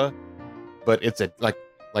Ursula, but it's like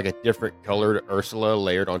a different colored Ursula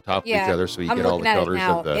layered on top of each Yeah, other, so you I'm get all the looking at it colors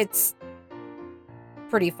now. of the. It's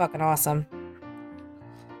pretty fucking awesome.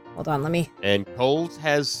 Hold on, let me. And Kohl's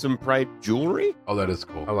has some Pride jewelry. oh, that is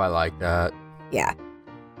cool. Oh, I like that. Yeah.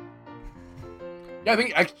 Yeah,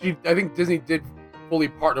 I think Disney did fully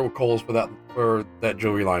partner with Kohl's for that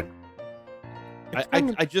jewelry line.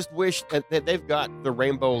 I just wish that they've got the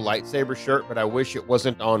rainbow lightsaber shirt, but I wish it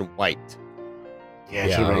wasn't on white. Yeah, it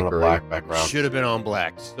Yeah, should have I been on a agree. black background. Should have been on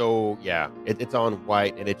black. So yeah, it's on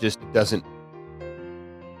white, and it just doesn't.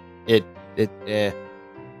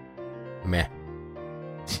 Meh.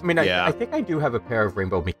 I mean, Yeah. I think I do have a pair of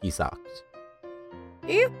Rainbow Mickey socks.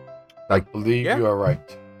 Do you? I believe Yeah. you are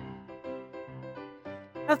right.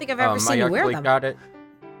 I don't think I've ever seen I you wear actually them. got it.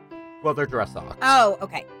 Well, they're dress socks. Oh,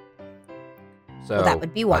 okay. So Well, that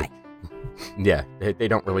would be why. like, yeah, they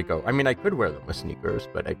don't really go. I mean, I could wear them with sneakers,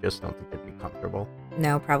 but I just don't think they'd be comfortable.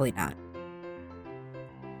 No, probably not.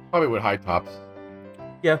 Probably with high tops.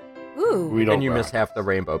 Ooh. We don't And you miss wear half the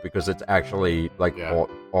rainbow because it's actually like Yeah.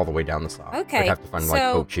 all the way down the sock. Okay, I'd have to find like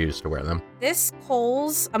so- coat shoes to wear them. This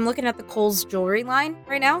Kohl's, I'm looking at the Kohl's jewelry line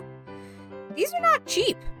right now. These are not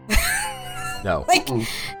cheap. No. Like, Mm.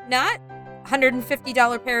 not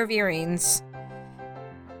 $150 pair of earrings.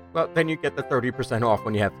 Well, then you get the 30% off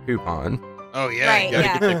when you have the coupon. Oh yeah, Right, you gotta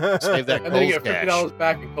yeah. get the, save that And then you Kohl's get cash. $50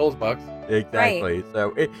 back in Kohl's bucks. Exactly.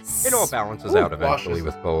 So it all balances Ooh, out eventually washes.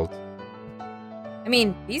 with Kohl's. I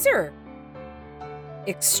mean, these are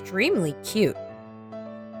extremely cute.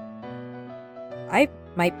 I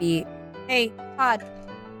might be. Hey, Todd,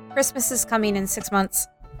 Christmas is coming in 6 months.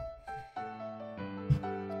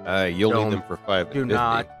 You'll Don't- need them for Do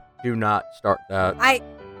 $5.50. do not start that.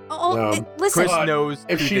 Listen. Chris knows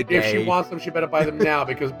If to she the if she day. wants them, she better buy them now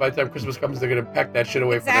because by the time Christmas comes, they're gonna pack that shit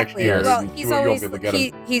away for next Exactly. year. Well, and he's you won't always be able to get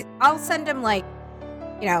 'em. he's. I'll send him like,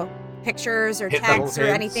 pictures or Hit texts or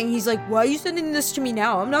little anything. He's like, "Why are you sending this to me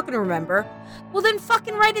now? I'm not gonna remember." Well, then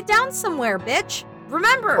fucking write it down somewhere, bitch. Or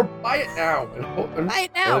Remember. buy it now. And Buy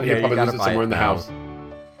it and now. then Yeah, you you probably gotta lose it buy somewhere it in the now. house.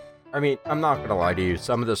 I mean, I'm not gonna lie to you.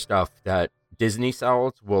 Some of the stuff that Disney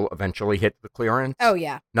sells will eventually hit the clearance. Oh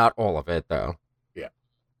yeah. Not all of it though.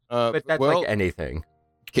 But that's well, like anything.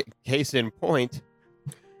 case in point,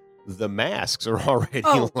 the masks are already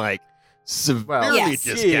Oh. like severely Yes.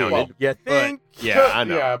 discounted. Well, You but think? yeah, I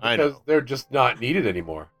know. Yeah, I because know. they're just not needed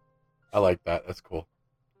anymore. I like that. That's cool.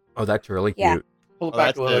 Oh, that's really Yeah. cute. Pull it Oh, back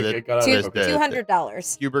that's a little. the- It got out Two, of the-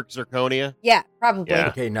 $200. Hubert zirconia. Yeah, probably. Yeah.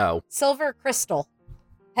 Okay, no. Silver crystal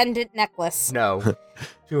pendant necklace. No.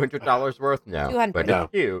 $200 worth? No. 200. But No.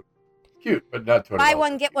 it's cute. cute, but not $200. Buy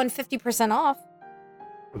one, get one 50% off.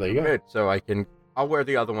 Well, there you go. Good. So I'll wear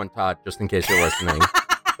the other one, Todd, just in case you're listening.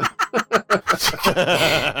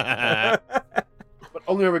 But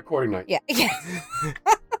only a recording night. Yeah.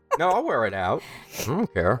 No, I'll wear it out. I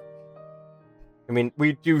don't care. I mean,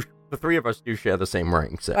 the three of us do share the same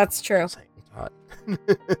ring, so. That's true. Same, Todd.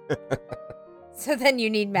 So then you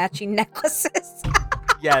need matching necklaces.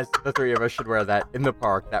 Yes, the three of us should wear that in the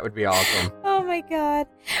park. That would be awesome. Oh my god.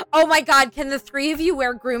 Oh my god, can the three of you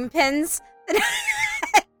wear groom pins?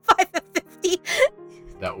 At 550.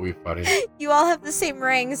 That would be funny. You all have the same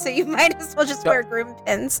ring, so you might as well just So- wear groom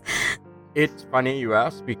pins. It's funny you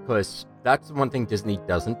ask because that's the one thing Disney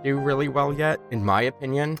doesn't do really well yet, in my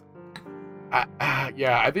opinion.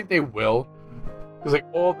 Yeah, I think they will. Because like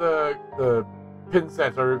all the pin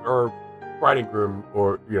sets are bride and groom,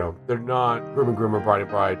 or they're not groom and groom or bride and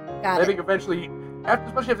bride. Got I it. think eventually,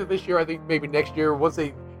 especially after this year, I think maybe next year, once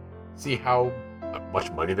they see how much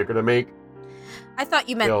money they're gonna make, I thought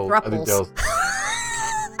you meant I think they'll. thruples.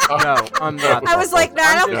 No, I'm not. I was like, no,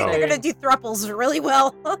 I don't I'm think just they're gonna do thruples really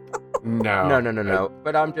well. No. No.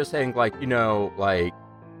 But I'm just saying, like,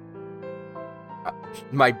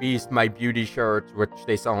 my Beast, my beauty shirts, which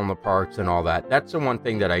they sell in the parks and all that. That's the one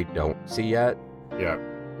thing that I don't see yet. Yeah.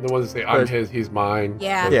 The ones that say, I'm But- his, he's mine.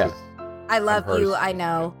 Yeah. versus Yeah. I love I'm you, hers. I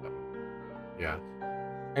know. Yeah.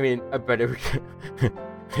 I mean, but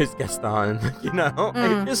his Gaston, Mm.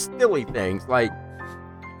 like, just silly things. Like,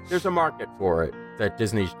 there's a market for it that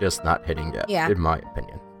Disney's just not hitting yet, Yeah. in my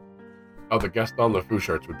opinion. Oh, the Gaston LeFou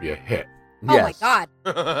shirts would be a hit. Oh my Yes. god,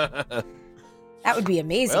 that would be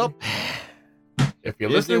amazing. Well, If you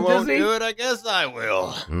Disney listen, won't Disney, do it. I guess I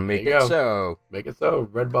will. Make There you it go. so. make it so.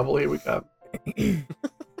 Redbubble, here we come.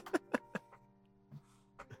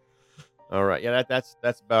 All right. Yeah, that's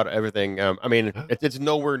about everything. I mean, it's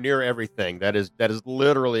nowhere near everything. That is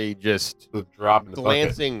literally just The drop in the bucket.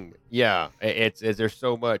 glancing. Yeah, it's there's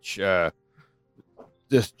so much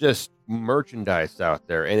just merchandise out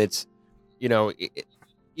there, and it's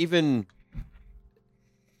even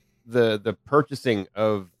the purchasing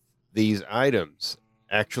of these items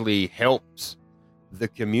actually helps the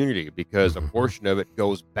community because a portion of it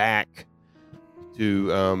goes back to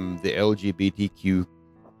the LGBTQ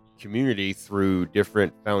community through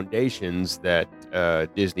different foundations that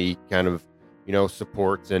Disney kind of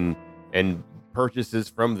supports and purchases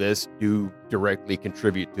from this do directly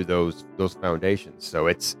contribute to those foundations. So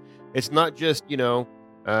it's not just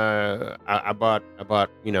I bought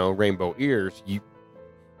rainbow ears.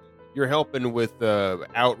 You're helping with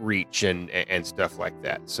outreach and stuff like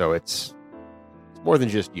that. So it's more than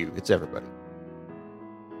just you. It's everybody.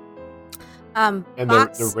 And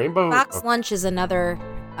Box, the rainbow. Box Lunch is another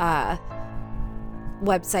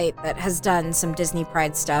website that has done some Disney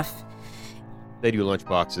Pride stuff. They do lunch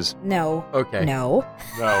boxes. No, Okay. no.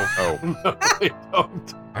 No. Oh. No, they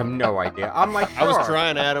don't. I have no idea. I'm like, I was sure.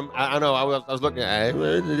 trying at them. I know. I was looking at.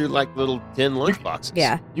 They do like little tin lunch boxes.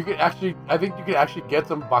 Yeah. You could actually, I think you could actually get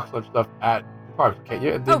some box lunch stuff at parks, can't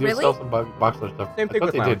you? They Oh, do really? sell some box lunch stuff. Same I thing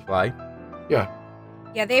thought with they did. Loungefly.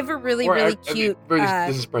 Yeah, they have a really, Or, really I mean, cute.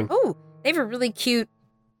 this is spring. Oh, they have a really cute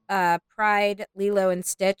Pride Lilo and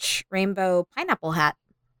Stitch rainbow pineapple hat.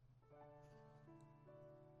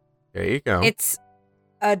 There you go. It's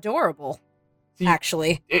adorable, See,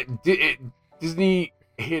 actually. Disney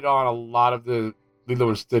hit on a lot of the Lilo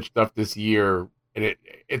and Stitch stuff this year, and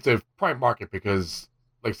it's a prime market because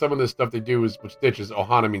like some of the stuff they do is with Stitch is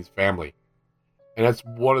Ohana means family, and that's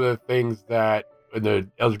one of the things that in the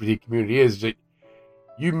LGBT community is that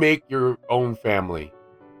you make your own family.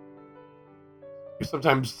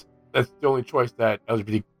 Sometimes that's the only choice that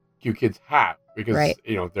LGBTQ kids have because Right.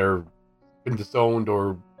 they're been disowned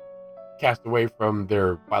or cast away from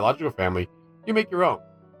their biological family. You make your own.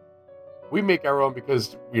 We make our own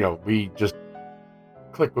because we just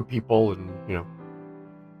click with people and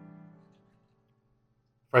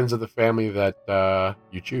friends of the family that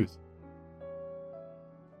you choose.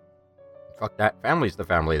 Fuck that. Family's the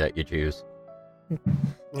family that you choose.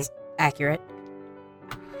 Accurate.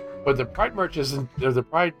 But the Pride merch isn't. The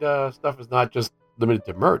Pride stuff is not just limited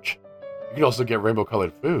to merch. You can also get rainbow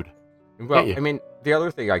colored food. Well, you? I mean, the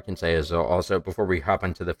other thing I can say is also before we hop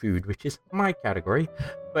into the food, which is my category,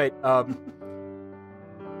 but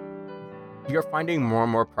you're finding more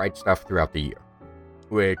and more Pride stuff throughout the year.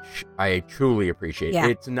 which I truly appreciate. Yeah.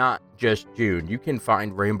 It's not just June. You can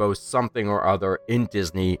find rainbows something or other in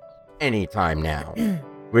Disney anytime now,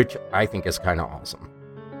 which I think is kind of awesome.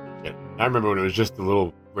 Yeah. I remember when it was just a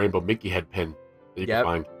little rainbow Mickey head pin that you Yep. could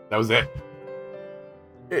find. That was it.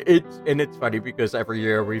 It's funny because every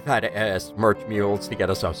year we've had to ask merch mules to get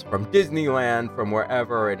us from Disneyland, from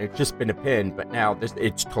wherever, and it's just been a pin. But now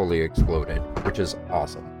it's totally exploded, which is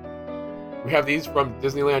awesome. We have these from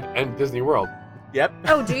Disneyland and Disney World, Yep.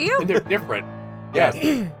 Oh, do you? and they're different. Yes.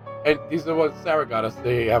 And these are the ones Sarah got us.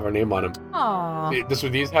 They have our name on them. Aw.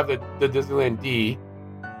 These have the Disneyland D,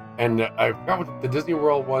 and I forgot what the Disney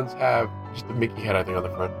World ones have. Just the Mickey head, I think, on the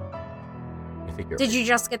front. I think you're Did you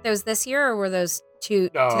just get those this year, or were those No,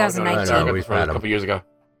 2019? Sarah got we've this one had a couple years ago.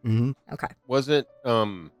 Mm-hmm. Okay. Wasn't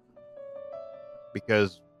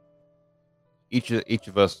because each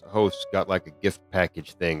of us hosts got like a gift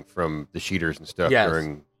package thing from the Sheeters and stuff Yes.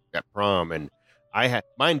 during that prom, and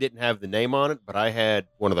mine didn't have the name on it, but I had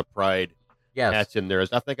one of the Pride Yes. hats in there.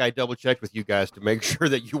 I think I double checked with you guys to make sure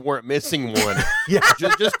that you weren't missing one, Yeah.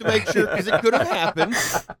 just to make sure, because it could have happened.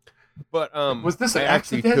 But Was this an I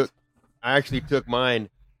actually accident? took mine,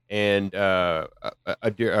 and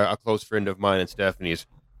a close friend of mine and Stephanie's,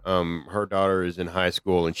 her daughter is in high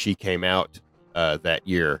school, and she came out that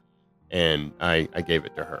year, and I gave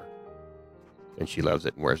it to her, and she loves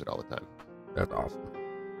it and wears it all the time. That's awesome.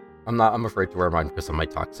 I'm afraid to wear mine because of my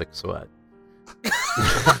toxic sweat.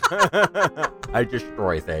 I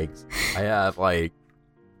destroy things. I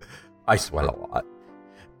sweat a lot.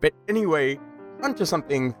 But anyway, onto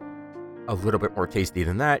something a little bit more tasty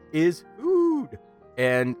than that is food.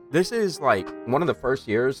 And this is like one of the first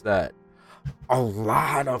years that a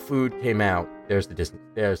lot of food came out. There's the Disney,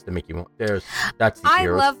 there's the Mickey one, that's the I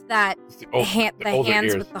ears. love that The the older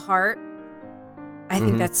hands ears. with the heart. I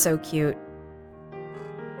think Mhm. that's so cute.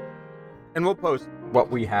 And we'll post what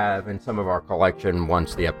we have in some of our collection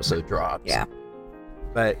once the episode drops. Yeah.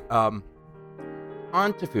 But on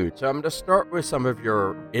to food. So I'm going to start with some of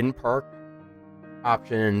your in-park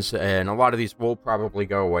options, and a lot of these will probably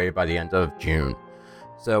go away by the end of June.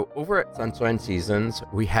 So over at Sunshine Seasons,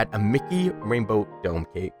 we had a Mickey Rainbow Dome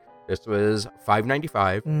Cake. This was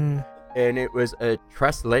 $5.95, and it was a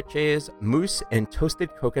tres leches mousse and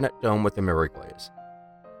toasted coconut dome with a mirror glaze.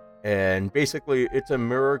 And basically, it's a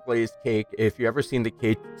mirror glazed cake. If you ever seen the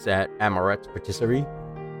cakes at Amorette's Patisserie,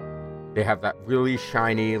 they have that really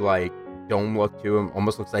shiny, like, dome look to them.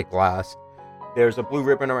 Almost looks like glass. There's a blue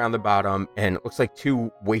ribbon around the bottom, and it looks like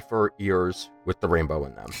two wafer ears with the rainbow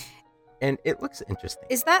in them. And it looks interesting.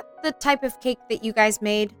 Is that the type of cake that you guys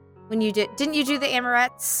made when you didn't you do the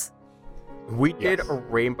Amorettes? We did Yes. a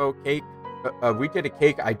rainbow cake. We did a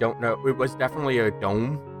cake. I don't know. It was definitely a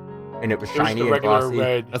dome, and it was It was shiny the and regular glossy.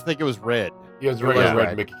 red. I think it was red. Yeah, it was the It was regular red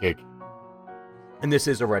red. Mickey cake. And this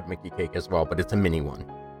is a red Mickey cake as well, but it's a mini one.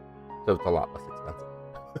 So it's a lot less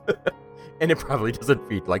expensive. And it probably doesn't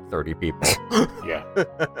feed like 30 people. Yeah.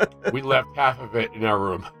 We left half of it in our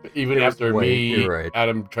room, even It was after way me, too right.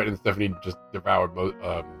 Adam, Trent, and Stephanie just devoured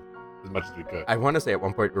as much as we could. I want to say at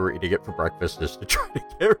one point we were eating it for breakfast just to try to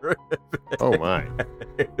get rid of it. Oh my!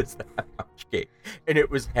 It was that much cake. And it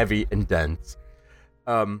was heavy and dense.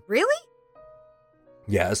 Really?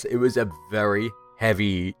 Yes, it was a very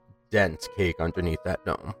heavy, dense cake underneath that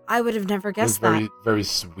dome. I would have never It was guessed very, that. very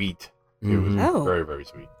sweet. It was Mhm. Oh. very, very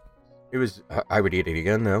sweet. It was, I would eat it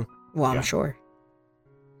again though. Well, Yeah. I'm sure.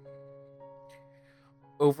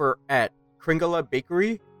 Over at Kringala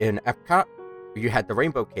Bakery in Epcot, you had the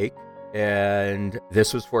rainbow cake, and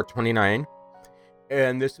this was for $29.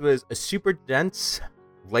 And this was a super dense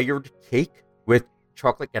layered cake with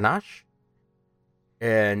chocolate ganache.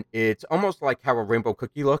 And it's almost like how a rainbow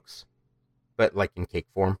cookie looks, but like in cake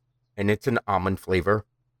form. And it's an almond flavor.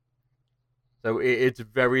 So it's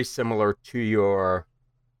very similar to your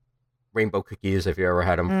rainbow cookies if you ever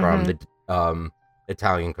had them from the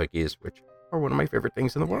Italian cookies, which are one of my favorite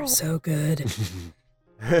things in the world. So good.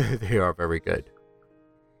 They are very good.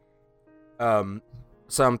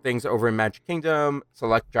 Some things over in Magic Kingdom,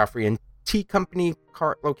 select Joffrey and Tea Company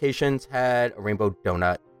cart locations had a rainbow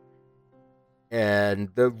donut. And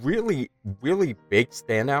the really, really big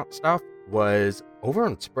standout stuff was over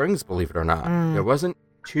in Springs, believe it or not. There wasn't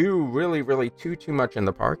too much in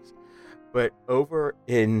the parks. But over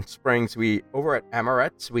in Springs, over at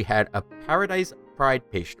Amorette's, we had a Paradise Pride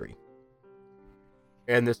pastry.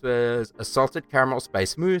 And this was a salted caramel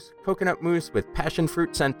spice mousse, coconut mousse with passion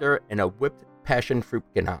fruit center, and a whipped passion fruit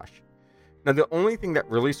ganache. Now, the only thing that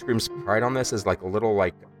really screams pride on this is like a little,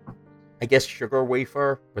 like, I guess, sugar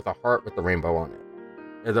wafer with a heart with the rainbow on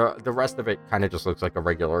it. The rest of it kind of just looks like a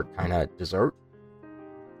regular kind of dessert.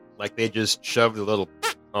 Like they just shoved a little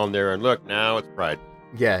on there and look, now it's Pride.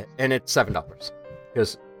 Yeah, and it's $7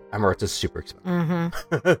 because Emirates is super expensive.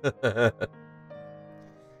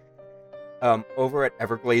 Mm-hmm. Over at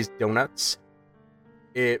Everglazed Donuts,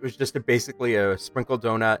 it was just basically a sprinkled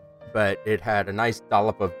donut, but it had a nice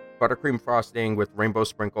dollop of buttercream frosting with rainbow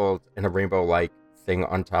sprinkles and a rainbow-like thing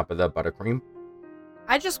on top of the buttercream.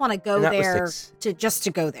 I just want to go And that was there six-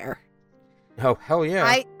 to go there. Oh, hell yeah.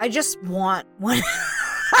 I just want one.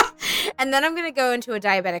 And then I'm going to go into a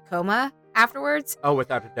diabetic coma afterwards. Oh,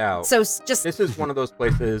 without a doubt. So just This is one of those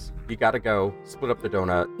places you gotta go, split up the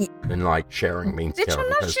donut, and like sharing means Bitch, kill I'm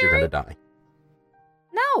not because you're gonna die.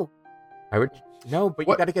 no. I would no, but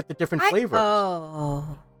What? you gotta get the different flavors.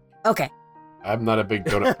 Oh. Okay. I'm not a big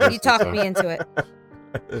donut person. You talked so- me into it.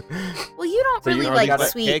 Well, you don't So you really are like these, like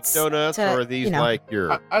sweets. cake donuts, to, or are these you know. like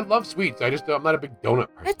your? I love sweets. I'm not a big donut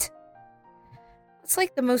person. What? It's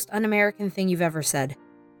like the most un-American thing you've ever said.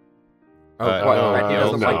 Oh, what? no, Becky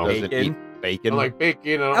doesn't no. like Doesn't bacon. eat bacon. I like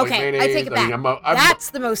bacon. I don't Okay, I like mayonnaise. take it back. I'm That's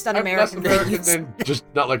the most less un-American thing American you've said. than just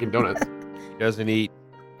not liking donuts. He doesn't eat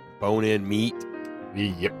bone-in meat.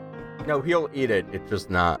 Yep. No, he'll eat it. It's just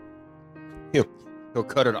not. He'll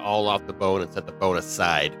cut it all off the bone and set the bone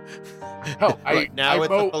aside. Hell, Right now I it's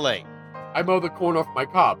mow- a fillet. I mow the corn off my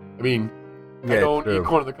cob. I mean, Yeah, I don't true. eat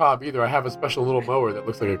corn on the cob either. I have a special little mower that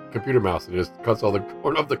looks like a computer mouse and just cuts all the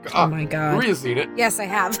corn off the Oh cob. my god. Maria's seen it. Yes, I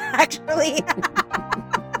have actually.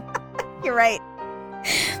 You're right.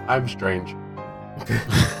 I'm strange.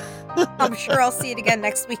 I'm sure I'll see it again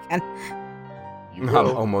next weekend. You I'm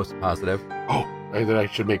will. almost positive. Oh, then I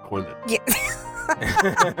should make corn then. Yeah.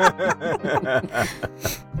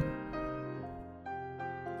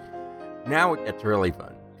 Now it gets really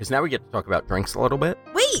fun because now we get to talk about drinks a little bit.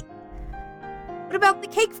 Wait. What about the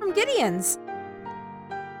cake from Gideon's?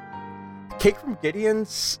 Cake from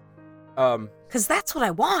Gideon's Because that's what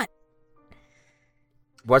I want.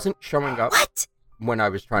 wasn't showing up What? when I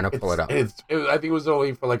was trying to pull it up. I think it was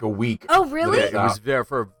only for like a week. Oh, really? Yeah, it was there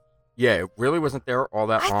for. Yeah, it really wasn't there all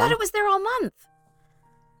that I long, thought it was there all month.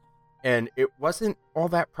 and it wasn't all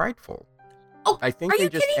that prideful. Oh, I think are they you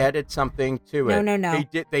just kidding? added something to No, it. no, no. They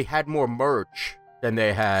did. They had more merch than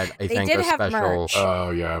they had. I They think did a have special. merch.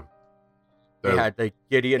 Oh yeah. They had the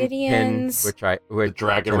Gideon pin, Gideon's. which the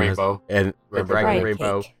dragon Tim has- rainbow. and the Rainbow dragon Right,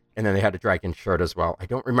 rainbow, cake. and then they had a dragon shirt as well. I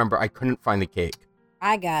don't remember. I couldn't find the cake.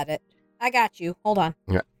 I got it. I got you. Hold on.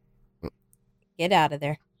 Yeah. Get out of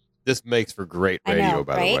there. This makes for great I radio, know,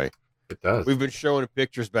 by right? the way. It does. We've been showing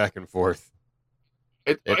pictures back and forth.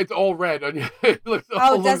 It's all red. On you. It looks Oh,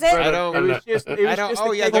 all does looks it? red I don't- on It the- was just. It I was don't. just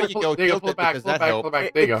Oh a yeah, cake there that- you go. There you go. Tilt Pull it it back. because Pull it that back. helped. Pull it back.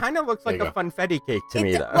 It, There you it go. kind of looks like a There you funfetti cake to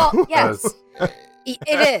me, though. Well, yes, Does.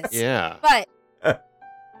 it is. Yeah. But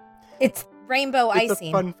it's rainbow It's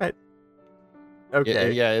icing. a funfetti.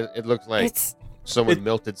 Okay. Yeah. It looks like It's someone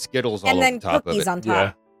melted Skittles all and over then the top of cookies it. on top.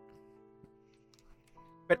 Yeah.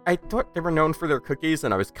 But I thought they were known for their cookies,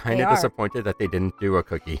 and I was kind They of are. disappointed that they didn't do a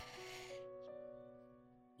cookie.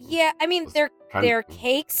 Yeah, I mean their Kind their of-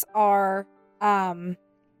 cakes are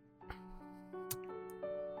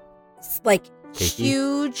like Cakey?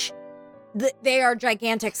 huge. They are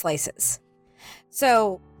gigantic slices.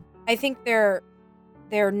 So I think they're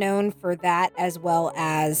known for that, as well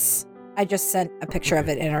as I just sent a picture of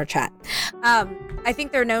it in our chat. I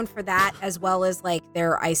think they're known for that, as well as like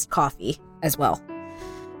their iced coffee as well.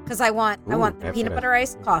 Because I want Ooh, the that's peanut good. butter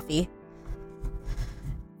iced coffee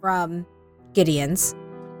from Gideon's.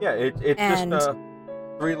 Yeah, it's And- just a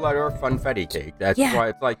 3-letter funfetti cake. That's Yeah. why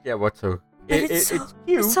it's like, yeah, what's a... But It's so,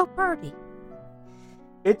 cute. It's so pretty.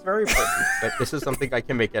 It's very pretty, but this is something I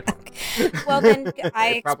can make at home. Well, then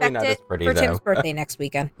I Probably expect not as it pretty, for though. Tim's birthday next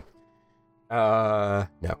weekend. No.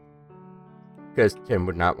 Because Tim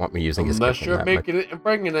would not want me using his Unless kitchen you're that much. making it and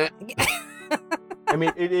bringing it. I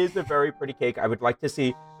mean, it is a very pretty cake. I would like to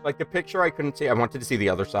see, like the picture I couldn't see. I wanted to see the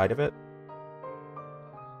other side of it.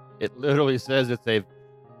 It literally says it's a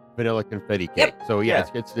vanilla confetti cake. So yeah,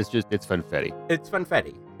 Yeah. it's funfetti. It's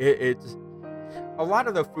funfetti. It's a lot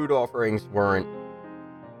of the food offerings weren't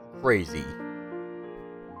crazy.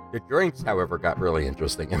 The drinks, however, got really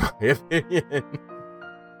interesting in my opinion.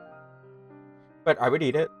 But I would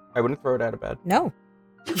eat it. I wouldn't throw it out of bed. No.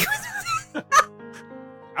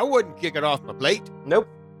 I wouldn't kick it off my plate. Nope.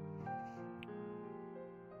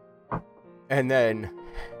 And then,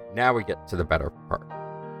 now we get to the better part,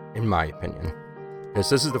 in my opinion. Because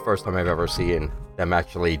this is the first time I've ever seen them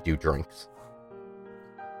actually do drinks.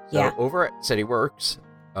 So Yeah. over at CityWorks,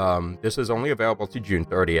 this is only available to June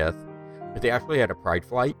 30th, but they actually had a Pride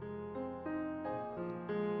flight,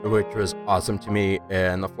 which was awesome to me.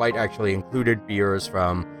 And the flight actually included beers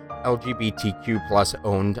from LGBTQ plus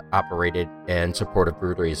owned, operated, and supportive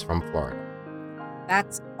breweries from Florida.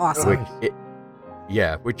 That's awesome.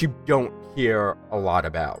 Which you don't hear a lot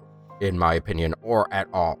about, in my opinion, or at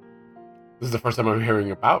all. This is the first time I'm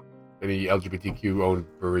hearing about any LGBTQ owned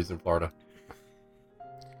breweries in Florida.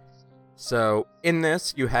 So in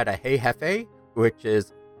this, you had a Hey Hefe, which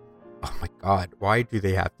is, oh my god, why do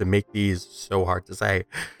they have to make these so hard to say?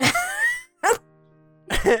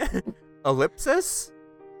 Ellipsis?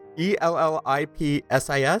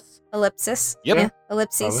 ELLIPSIS? Ellipsis. Yep. Yeah,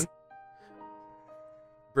 ellipses. Probably.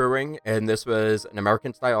 Brewing, and this was an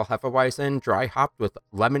American-style Hefeweizen, dry hopped with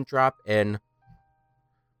lemon drop and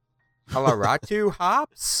Colorado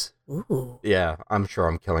hops. Ooh. Yeah, I'm sure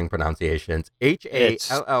I'm killing pronunciations.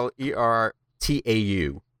 HALLERTAU.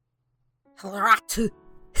 Colorado.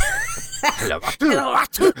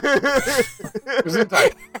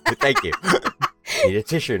 Gesundheit. Thank you. Need a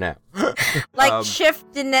tissue now. Like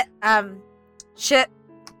shift in it. Shit.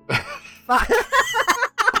 Fuck.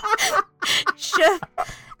 Shift.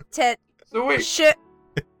 Tit. So wait, Shit.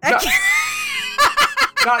 not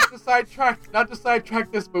to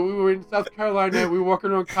sidetrack this, but we were in South Carolina. We were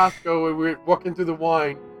walking around Costco and we were walking through the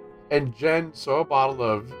wine, and Jen saw a bottle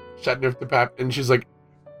of Chateauneuf de Pape, and she's like,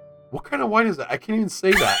 "What kind of wine is that? I can't even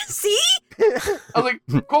say that." See? I was like,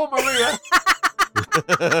 "Call Maria."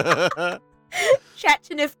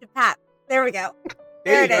 Chateauneuf de Pape. There we go. There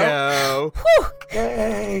There you it is. go. Whew.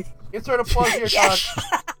 Yay! Insert applause here, Yes.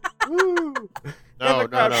 Woo. No.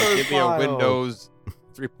 Democrat Give me a profile. Windows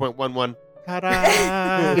 3.11. Ta-da!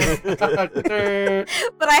 Todd.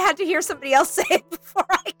 But I had to hear somebody else say it before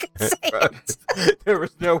I could say it. There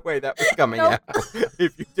was no way that was coming Nope. out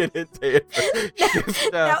if you didn't say it.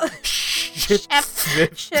 Shift, No.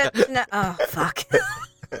 shift, Shit. No. Oh, fuck.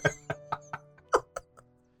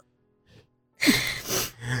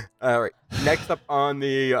 All right. Next up on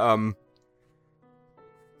the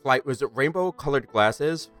flight was rainbow colored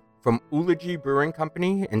glasses from Eulogy Brewing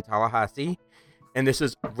Company in Tallahassee. And this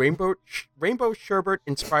is rainbow sherbet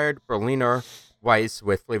inspired Berliner Weiss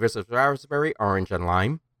with flavors of raspberry, orange, and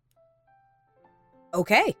lime.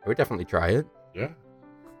 Okay. I would definitely try it. Yeah.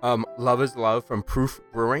 Love is Love from Proof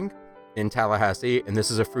Brewing in Tallahassee. And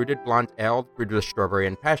this is a fruited blonde ale brewed with strawberry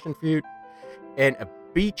and passion fruit. And a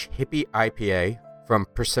Beach Hippie IPA from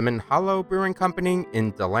Persimmon Hollow Brewing Company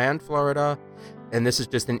in DeLand, Florida. And this is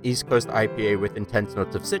just an East Coast IPA with intense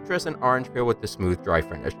notes of citrus and orange peel with a smooth, dry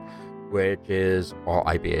finish, which is all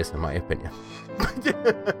IPAs in my opinion.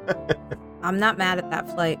 I'm not mad at that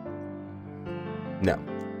flight. No,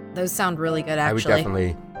 Those sound really good, I would actually.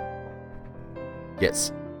 definitely.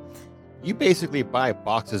 Yes, You basically buy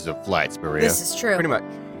boxes of flights, Maria. This is true. pretty much.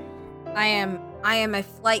 I am a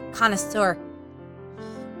flight connoisseur.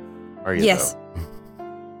 Are you? Yes.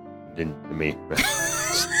 Though? Didn't I mean?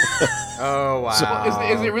 Oh wow! So,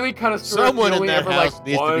 Is it really kind of Someone in that house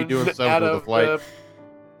needs to be doing something out with the of flight.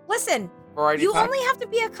 Listen, variety you pack? only have to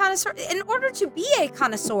be a connoisseur. In order to be a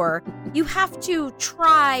connoisseur, you have to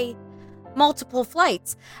try multiple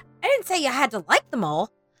flights. I didn't say you had to like them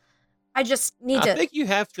all. I just need I to. think you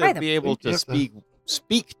have try to them. be able You to have to-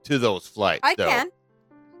 speak to those flights. I though. can.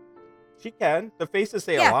 She can. The faces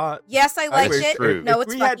say Yeah. a lot. Yes, I liked is it. true. No, if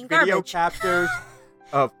it's we fucking had video garbage. captures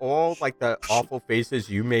of all like the awful faces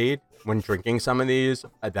you made when drinking some of these,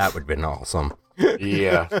 that would have been awesome.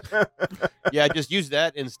 Yeah. Yeah, just use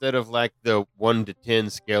that instead of like the 1 to 10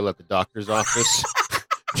 scale at the doctor's office.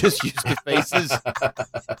 Just use the faces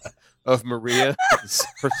of Maria,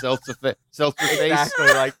 her seltzer face. Exactly,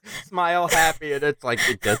 like smile happy, and it's like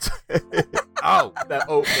it gets. Oh, that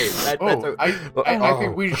okay. I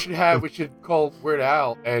think we should call Weird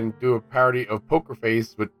Al and do a parody of Poker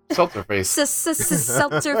Face with Seltzer Face.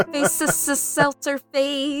 Seltzer face, seltzer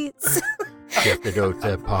face. Shift it out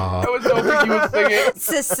to pop. I was hoping you would sing it.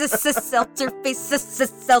 Seltzer face,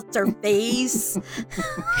 seltzer face.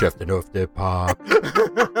 Shift it off to pop.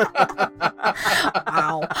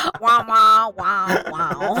 Wow. Wow, wow, wow, wow.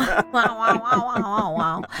 Wow, wow, wow, wow,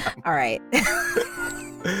 wow. All right.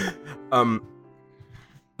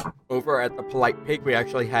 Over at the Polite Pig, we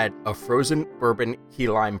actually had a frozen bourbon key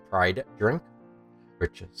lime pride drink,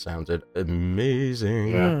 which sounded amazing.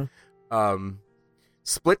 Yeah.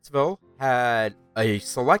 Splitsville had a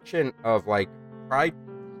selection of like pride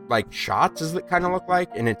shots, as it kind of look like,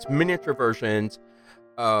 and it's miniature versions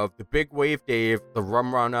of the Big Wave Dave, the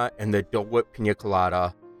Rum Runner, and the Dole Whip Pina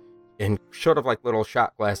Colada, in sort of like little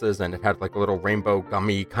shot glasses, and it had like a little rainbow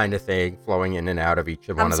gummy kind of thing flowing in and out of each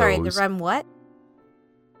of one I'm of sorry, those. the rum what?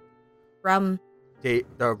 Rum. The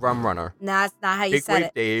Rum Runner. No, that's not how you Big said Wave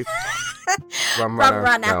it. Dave. Rum Rum Runner.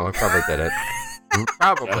 Runner. No, I probably did it.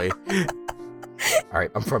 Probably. All right,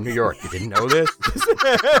 I'm from New York. You didn't know this?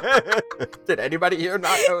 Did anybody here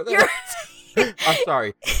not know this? I'm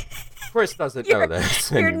sorry. Chris doesn't know this.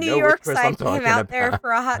 Your and New you know York which Chris side I'm came talking out there about.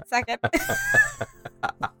 for a hot second.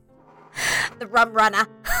 The rum runner.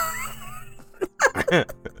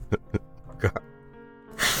 God.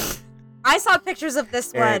 I saw pictures of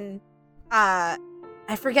this And- one.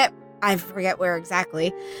 I forget where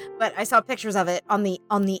exactly, but I saw pictures of it on the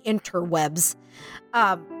interwebs.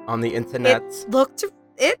 On the internet. It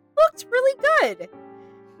looked really good.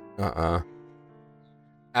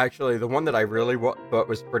 Actually, the one that I really thought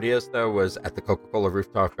was prettiest, though, was at the Coca-Cola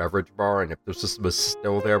rooftop beverage bar, and if this was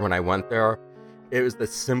still there when I went there, it was the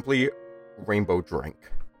Simply Rainbow drink.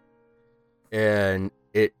 And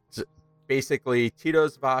it's basically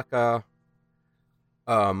Tito's vodka,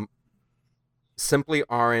 Simply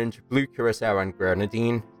Orange, Blue Curacao, and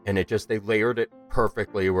Grenadine, and they layered it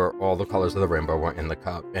perfectly where all the colors of the rainbow were in the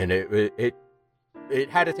cup, and it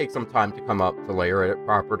had to take some time to come up to layer it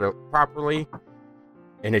properly.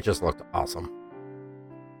 And it just looked awesome.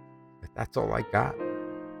 But that's all I got.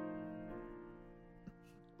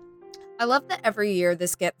 I love that every year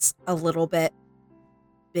this gets a little bit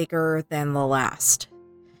bigger than the last.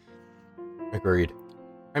 Agreed.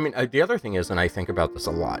 I mean, the other thing is, and I think about this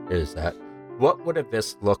a lot, is that what would have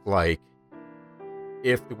this looked like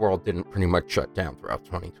if the world didn't pretty much shut down throughout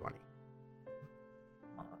 2020?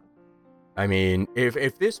 I mean,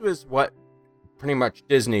 if this was what pretty much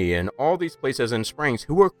Disney and all these places in Springs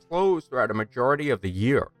who were closed throughout a majority of the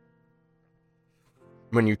year,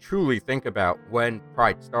 when you truly think about when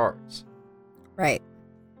Pride starts, Right.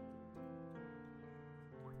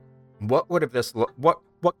 what would have this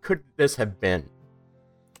what could this have been?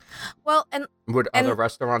 Well, and Would other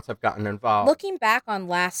restaurants have gotten involved? looking back on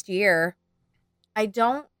last year, I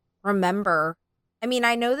don't remember. I mean,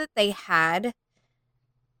 I know that they had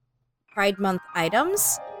Pride Month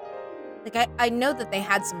items. Like, I know that they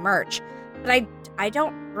had some merch, but I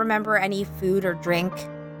don't remember any food or drink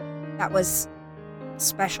that was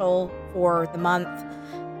special for the month.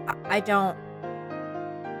 I don't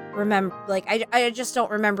remember, like, I just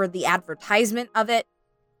don't remember the advertisement of it.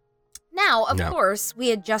 Now, of No. course, we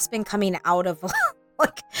had just been coming out of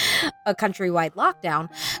like a countrywide lockdown.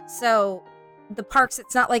 So the parks,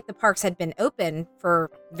 it's not like the parks had been open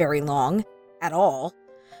for very long at all.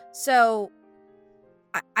 So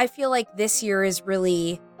I feel like this year is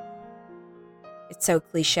really, it's so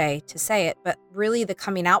cliche to say it, but really the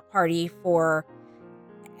coming out party for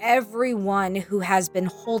everyone who has been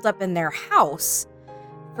holed up in their house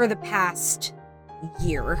for the past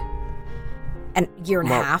year and year and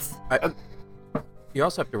a Well, half. You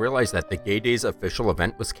also have to realize that the Gay Days official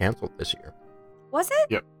event was canceled this year. Was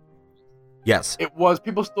it? Yes. It was.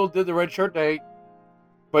 People still did the Red Shirt Day,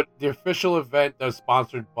 but the official event that was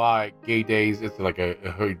sponsored by Gay Days, it's like a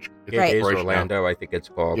huge Gay Right. Days corporation now. Orlando, I think it's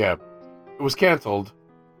called. Yeah, it was canceled,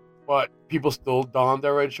 but people still donned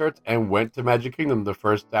their red shirts and went to Magic Kingdom the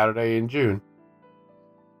first Saturday in June.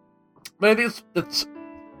 But I think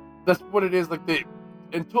that's what it is. Like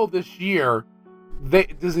until this year,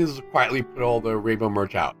 Disney's quietly put all the rainbow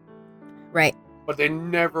merch out, Right. but they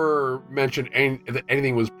never mentioned that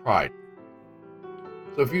anything was Pride.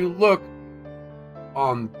 So if you look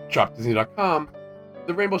on shopdisney.com,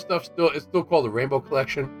 the rainbow stuff it's still called the Rainbow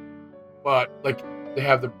Collection, but like they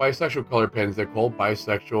have the bisexual color pins. They're called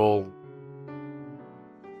bisexual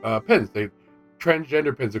pins.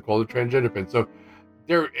 Transgender pins are called the transgender pins. So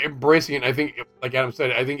they're embracing it. I think, like Adam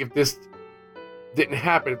said, I think if this didn't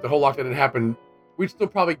happen, if the whole lockdown didn't happen, we'd still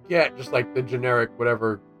probably get just like the generic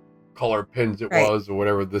whatever color pins it Right. was, or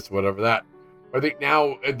whatever this, whatever that. But I think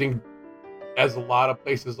now, as a lot of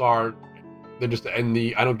places are, they're just in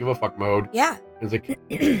the I don't give a fuck mode. Yeah. It's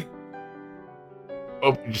like,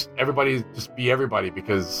 oh, just everybody, just be everybody,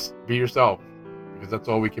 because be yourself, because that's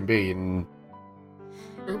all we can be. And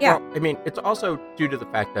Yeah. Well, I mean, it's also due to the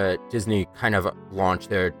fact that Disney kind of launched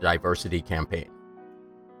their diversity campaign.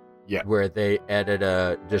 Yeah. Where they added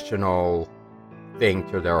a additional thing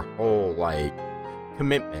to their whole, like,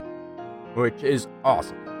 commitment, which is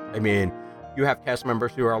awesome. I mean, you have cast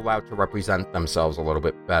members who are allowed to represent themselves a little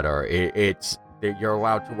bit better. You're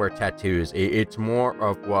allowed to wear tattoos. It's more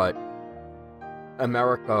of what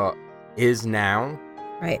America is now.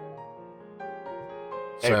 Right.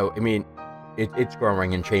 So, I mean, it's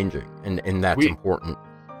growing and changing, and that's important.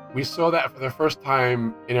 we saw that for the first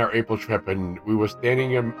time in our April trip, and we were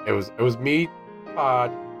standing in. It was me,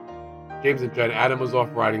 Todd, James, and Jen. Adam was off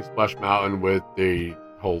riding Splash Mountain with the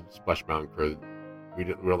whole Splash Mountain crew. We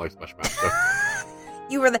don't like Splash Mountain. So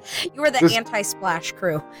You were the This- anti-splash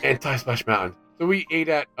crew. anti Splash Mountain. So we ate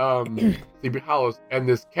at Sleepy Hollows, and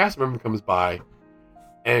this cast member comes by,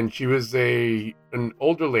 and she was an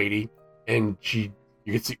older lady, and you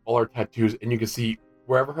could see all her tattoos, and you could see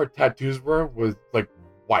wherever her tattoos were was like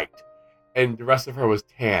white, and the rest of her was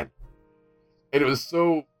tan. And it was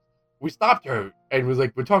so. We stopped her and was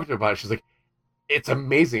like, we're talking to her about it. She's like, it's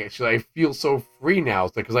amazing. She's like, I feel so free now.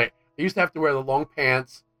 It's like, because I used to have to wear the long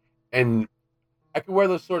pants, and I could wear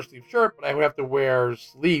the short sleeve shirt, but I would have to wear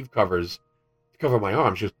sleeve covers to cover my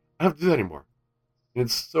arms. She goes, I don't have to do that anymore. And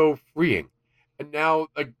it's so freeing. And now,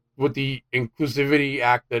 like, with the Inclusivity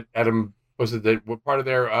Act that Adam posted, that were part of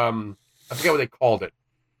their, I forget what they called it.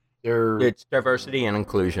 It's diversity and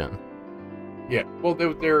inclusion. Yeah, well,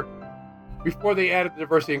 they're before they added the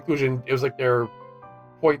diversity and inclusion, it was like their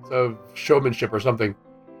points of showmanship or something.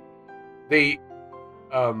 They,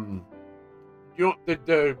 do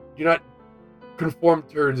not conform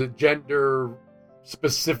to the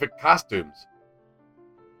gender-specific costumes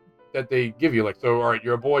that they give you. Like, so, all right,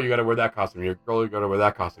 you're a boy, you got to wear that costume. You're a girl, you got to wear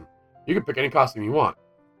that costume. You can pick any costume you want.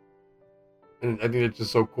 And I think it's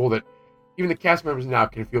just so cool that even the cast members now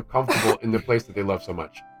can feel comfortable in the place that they love so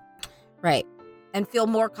much. Right. And feel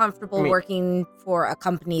more comfortable working for a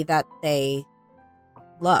company that they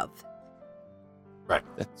love. Right.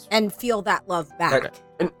 And feel that love back.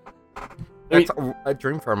 That's a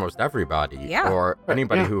dream for almost everybody. Yeah. Or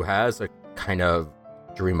anybody who has a kind of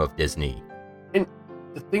dream of Disney. And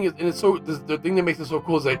the thing is, the thing that makes it so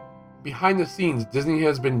cool is that behind the scenes, Disney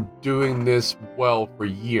has been doing this well for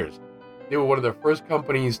years. They were one of the first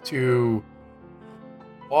companies to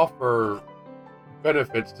offer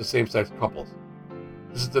benefits to same-sex couples.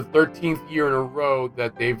 This is the 13th year in a row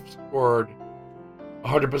that they've scored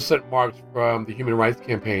 100% marks from the Human Rights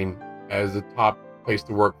Campaign as the top place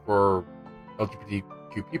to work for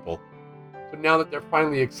LGBTQ people. So now that they're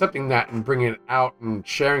finally accepting that and bringing it out and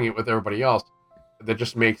sharing it with everybody else, that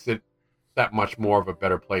just makes it that much more of a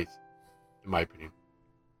better place, in my opinion.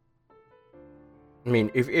 I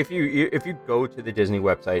mean, if you go to the Disney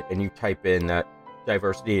website and you type in that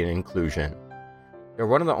diversity and inclusion, they're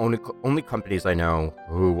one of the only companies I know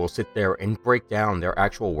who will sit there and break down their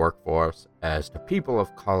actual workforce as to people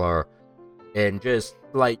of color, and just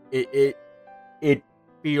like it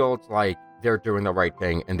feels like they're doing the right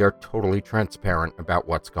thing and they're totally transparent about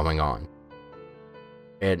what's going on.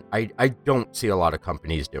 And I don't see a lot of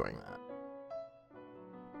companies doing that.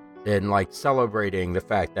 And like celebrating the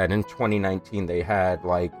fact that in 2019 they had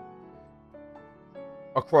like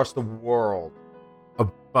across the world a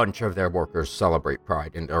bunch of their workers celebrate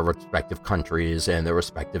Pride in their respective countries and their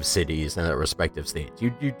respective cities and their respective states.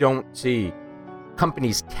 You don't see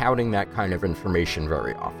companies touting that kind of information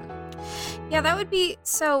very often. Yeah, that would be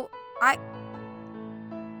so.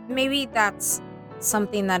 Maybe that's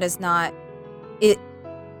something that is not it.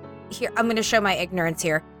 Here, I'm going to show my ignorance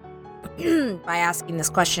here by asking this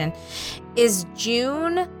question. Is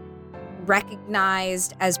June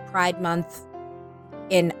recognized as Pride Month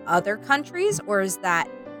in other countries, or is that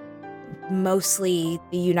mostly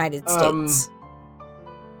the United States?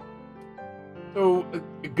 So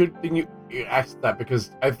a good thing you asked that,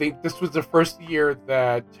 because I think this was the first year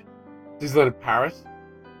that Disneyland Paris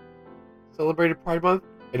celebrated Pride Month,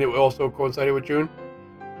 and it also coincided with June.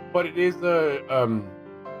 But it is a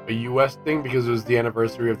U.S. thing because it was the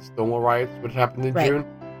anniversary of the Stonewall riots, which happened in June.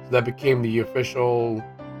 So that became the official.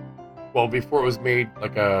 Well, before it was made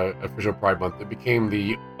like a official Pride Month, it became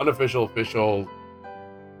the unofficial official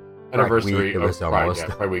anniversary of Pride,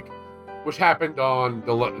 Pride Week, which happened on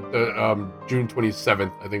the June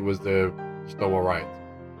 27th. I think was the Stonewall riots.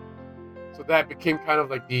 So that became kind of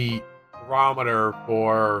like the barometer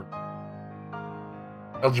for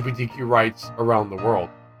LGBTQ rights around the world.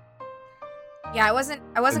 Yeah, I wasn't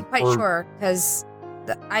quite sure, because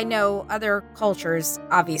I know other cultures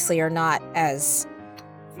obviously are not as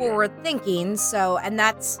forward thinking, so, and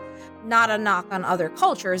that's not a knock on other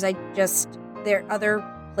cultures. Other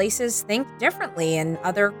places think differently, and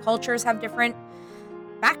other cultures have different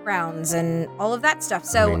backgrounds and all of that stuff.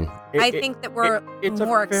 So I think that we're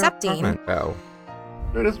more accepting. Comment, though.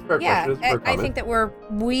 It is a fair question. It's a fair comment. I think that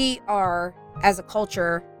we are as a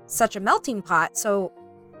culture such a melting pot. So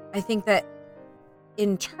I think that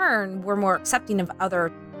in turn we're more accepting of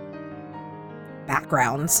other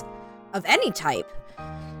backgrounds of any type.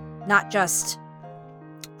 Not just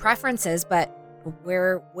preferences, but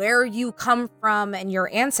where you come from and your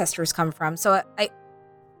ancestors come from. So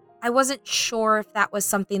I wasn't sure if that was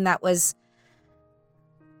something that was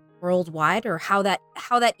worldwide, or how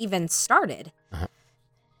that even started.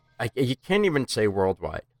 You can't even say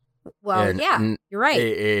worldwide. Well, you're right.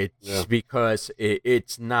 It's because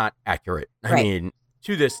it's not accurate. I mean,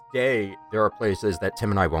 to this day, there are places that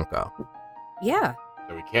Tim and I won't go. Yeah.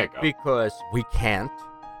 So we can't go. Because we can't.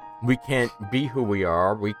 We can't be who we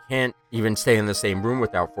are. We can't even stay in the same room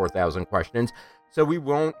without 4,000 questions. So we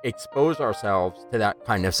won't expose ourselves to that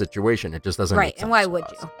kind of situation. It just doesn't Right, make sense and why to would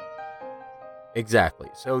us. you? Exactly.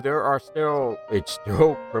 So it's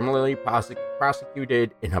still criminally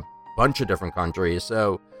prosecuted in a bunch of different countries.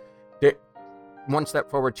 So one step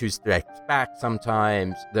forward, two steps back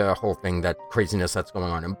sometimes. The whole thing, that craziness that's going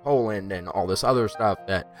on in Poland and all this other stuff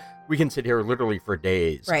that we can sit here literally for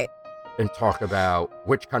days Right. and talk about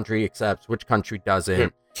which country accepts, which country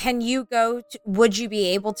doesn't. Can you go to, would you be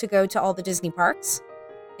able to go to all the Disney parks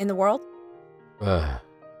in the world? I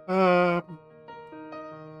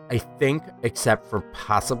think, except for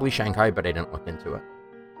possibly Shanghai, but I didn't look into it.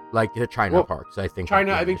 Like the China parks, I think.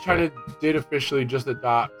 I think China did officially just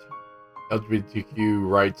adopt LGBTQ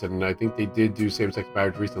rights, and I think they did do same-sex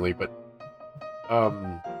marriage recently. But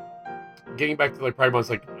getting back to like Pride Month,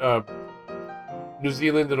 like New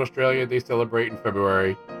Zealand and Australia, they celebrate in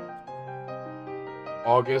February.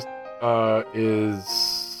 August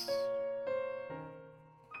is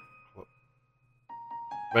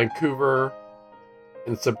Vancouver.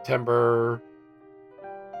 In September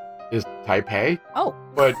is Taipei. Oh.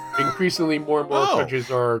 But increasingly more and more Oh. countries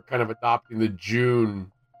are kind of adopting the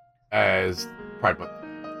June as Pride Month.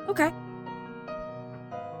 Okay.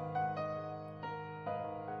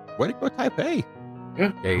 Way to go, Taipei.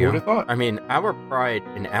 Yeah, There who you would have go. thought? I mean, our Pride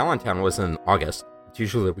in Allentown was in August. It's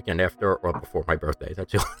usually the weekend after or before my birthday.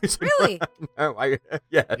 That's the only reason Really? why- No,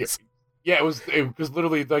 yes. Yeah, it was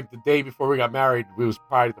literally like the day before we got married. We was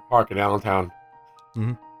Pride at the park in Allentown.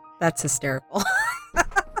 That's hysterical.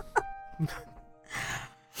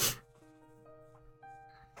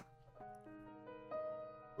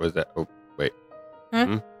 What is that? Oh, wait.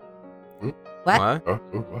 What?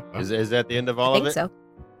 What? Is that the end of I all of think it? so.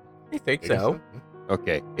 I think so.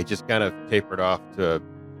 Okay. It just kind of tapered off to a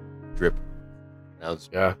drip. I was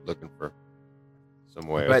Yeah. looking for some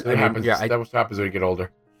way. But- That I mean, happens. yeah, That what happens when you get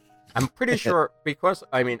older. I'm pretty sure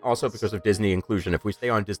also because of Disney inclusion, if we stay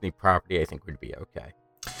on Disney property, I think we'd be okay.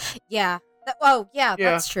 Yeah. Yeah.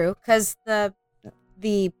 That's true. Because the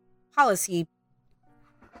policy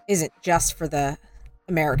isn't just for the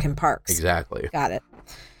American parks. Exactly. Got it.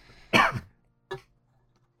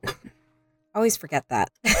 Always forget that.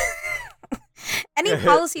 Any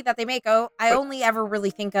policy that they make, I only ever really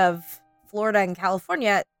think of Florida and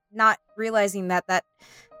California, not realizing that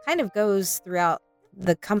kind of goes throughout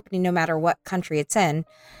the company, no matter what country it's in,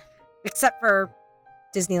 except for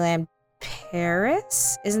Disneyland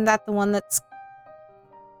Paris. Isn't that the one that's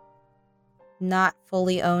not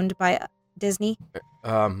fully owned by Disney?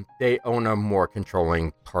 They own a more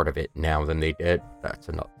controlling part of it now than they did. That's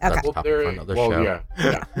another. Okay. That's Well, topic for another show. yeah.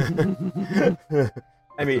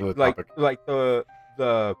 I mean, another like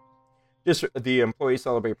topic. the employees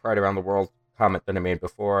celebrate Pride around the world comment that I made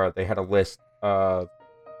before. They had a list of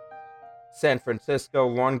San Francisco,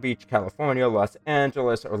 Long Beach, California, Los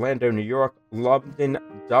Angeles, Orlando, New York, London,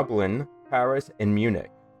 Dublin, Paris, and Munich.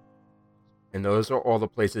 And those are all the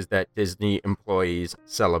places that Disney employees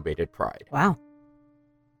celebrated Pride. Wow.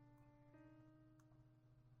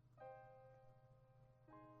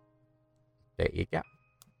 There you go.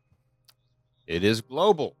 It is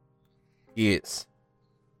global. Yes.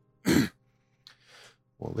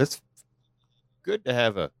 Well, it's good to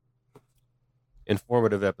have a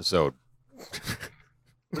informative episode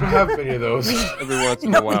We don't have many of those. every once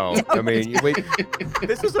in a while. don't. I mean, wait,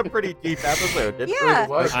 This is a pretty deep episode. It Yeah. It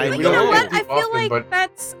was. I But We you know. know don't what? do I feel often, like but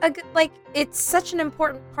that's a good, like, it's such an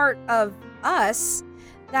important part of us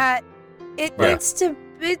that it Yeah. needs to,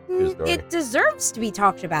 True story. it deserves to be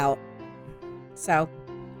talked about. So,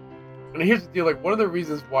 And here's the deal: like one of the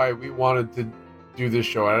reasons why we wanted to do this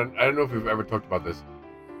show, I don't know if we've ever talked about this.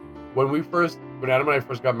 When Adam and I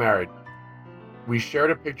first got married, we shared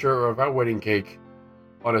a picture of our wedding cake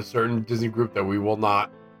on a certain Disney group that we will not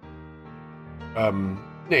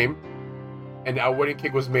name, and our wedding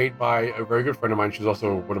cake was made by a very good friend of mine. She's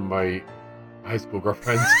also one of my high school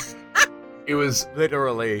girlfriends. It was,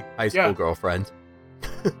 Literally high school Yeah. girlfriend.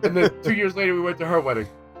 and then 2 years later we went to her wedding.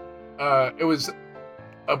 It was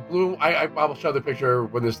a blue. I will show the picture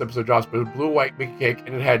when this episode drops, but it was blue and white Mickey cake,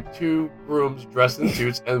 and it had two grooms dressed in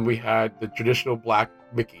suits, and we had the traditional black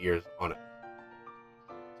Mickey ears on it.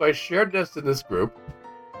 So I shared this in this group,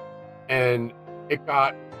 and it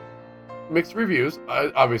got mixed reviews.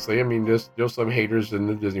 Obviously, I mean, there's some haters in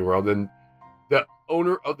the Disney world, and the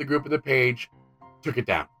owner of the group and the page took it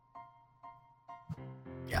down.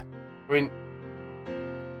 Yeah. I mean,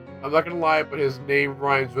 I'm not gonna lie, but his name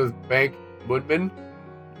rhymes with Bank Woodman.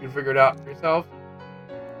 You can figure it out for yourself.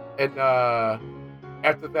 And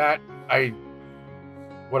after that, I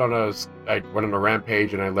I went on a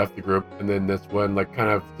rampage and I left the group, and then that's when like kind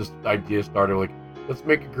of this idea started. Like, let's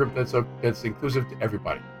make a group that's inclusive to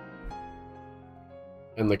everybody.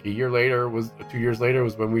 And like 2 years later was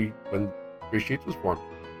when Three Sheets was formed,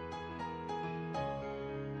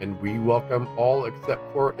 and we welcome all except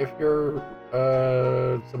for if you're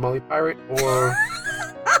Somali pirate or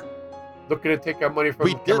looking to take our money from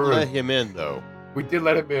We did Cameroon. let him in, though. We did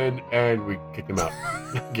let him in, and we kicked him out.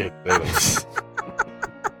 Get that.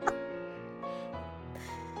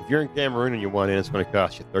 If you're in Cameroon and you want in, it's going to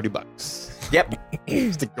cost you $30. Yep.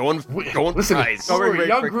 It's going Listen, price. we were Going a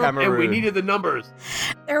young for group, and we Cameroon. needed the numbers.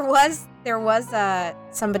 There was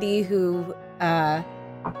somebody who I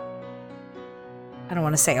don't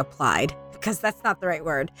want to say applied because that's not the right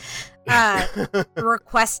word.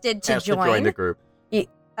 Requested to Asked to join the group.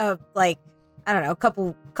 like I don't know, a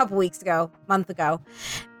couple weeks ago, month ago,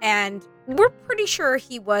 and we're pretty sure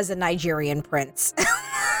he was a Nigerian prince.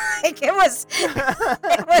 Like it was.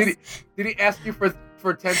 Did he ask you for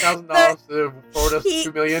 $10,000 to forward us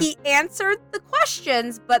 $2 million? He answered the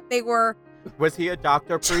questions, but they were Was he a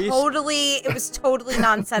doctor priest? it was totally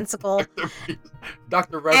nonsensical.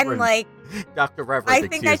 Dr. Reverend. And like, Dr. Reverend, I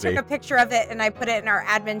think I took a picture of it and I put it in our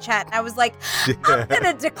admin chat, and I was like, I'm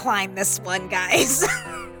gonna decline this one, guys.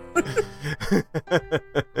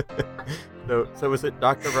 So was it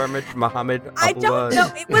Dr. Reverend Muhammad? I don't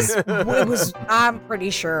know. It was. I'm pretty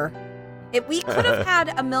sure. We could have had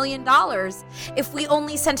 $1 million if we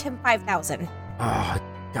only sent him 5,000. Oh,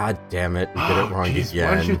 God damn it! We did it wrong Jeez, again.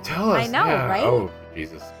 why did you tell us? I know, Yeah. right? Oh,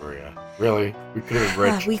 Jesus, Maria. Really? We could have been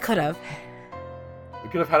rich. We could have. We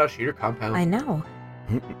could have had a cheater compound. I know.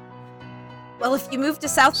 Well, if you move to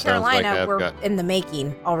South Sounds like Carolina, I've we're got- in the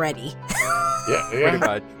making already. Yeah, Pretty yeah.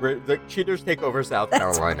 much. The cheaters take over South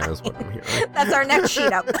Carolina is what I'm hearing. That's our next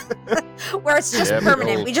sheet up, where it's just Yeah,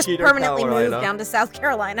 permanent. old We just Cheater permanently move Carolina. down to South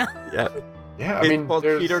Carolina. Yeah. Yeah, I It's mean, called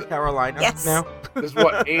there's, Cheater Carolina Yes. now. there's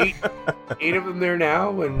what, eight of them there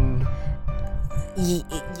now, and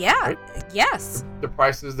Yeah. Right. Yes. the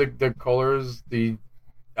prices, the Kohlers, the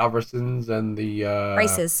Alversons, and the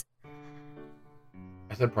Prices.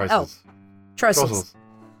 I said prices. Trostles. Trostles.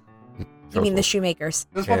 You mean the shoemakers?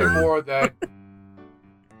 There's probably Yeah. more that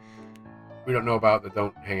we don't know about that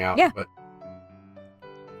don't hang out. Yeah. But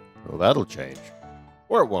Well, that'll change.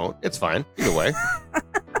 Or it won't. It's fine. Either way.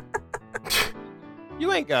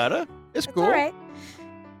 You ain't gotta. It's That's cool. all right.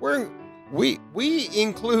 We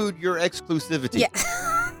include your exclusivity. Yeah.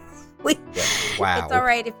 Wow. It's all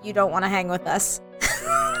right if you don't want to hang with us.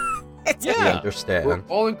 It's We Yeah. we're understand.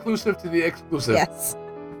 all inclusive to the exclusive. Yes.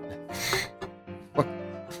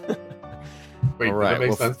 Wait, All does right, that make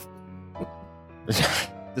well, sense?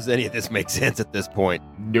 Does any of this make sense at this point?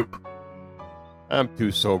 Nope. I'm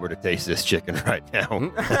too sober to taste this chicken right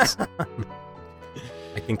now.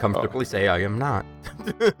 I can comfortably say I am not.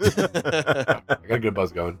 I got a good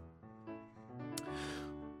buzz going.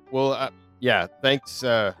 Well, yeah, thanks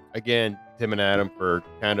again, Tim and Adam, for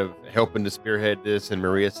kind of helping to spearhead this, and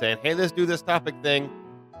Maria saying, hey, let's do this topic thing.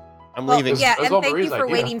 I'm Well, leaving. yeah, That's and all thank you Maria's for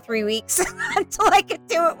idea. waiting 3 weeks until I could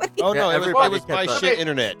do it with you. Oh, no, Yeah, it was everybody my kept shit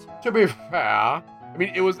internet. To be fair, I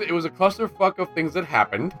mean, it was a clusterfuck of things that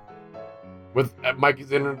happened with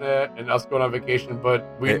Mikey's internet and us going on vacation, but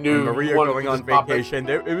we And knew Maria we wanted going to on just pop it. vacation.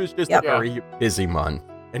 It was just Yep. a very busy month,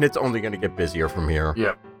 and it's only going to get busier from here.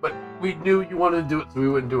 Yeah, but we knew you wanted to do it, so we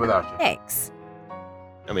wouldn't do it without you. Thanks.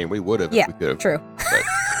 I mean, we would have Yeah, if we could have. True.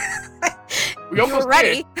 We You almost were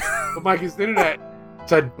ready. did, but Mikey's internet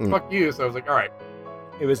said Mm. "fuck you," so I was like, "All right,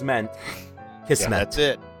 It was meant. Kismet. That's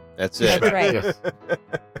it. That's That's it. right. yes."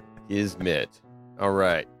 Kismet. All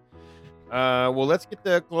right. Well, let's get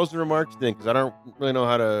the closing remarks then, because I don't really know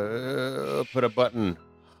how to put a button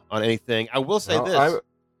on anything. I will say Well, this.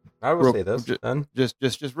 I will Real- say this then.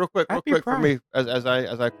 just real quick Happy for Pride. me as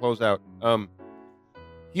I close out.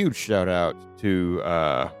 Huge shout out to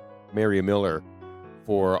Mary Miller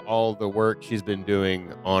for all the work she's been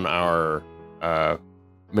doing on our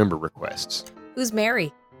member requests. Who's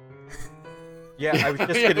Mary? Yeah, I was just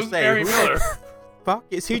Yeah, going it to was say, Mary who Miller. the fuck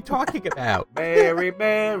is he talking about? Mary,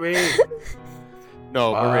 Mary.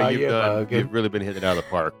 No, Maria, you bugging. you've really been hitting it out of the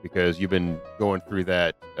park because you've been going through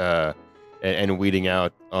that and weeding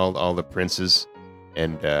out all the princes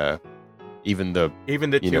and even the Even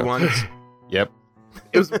the You two know. ones. yep.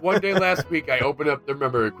 It was one day last week. I opened up the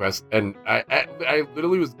member request, and I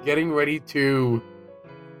literally was getting ready to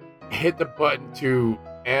hit the button to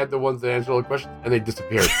add the ones that answered all the questions, and they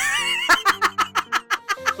disappeared.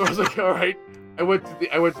 So I was like, all right. I went to the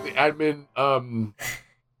admin.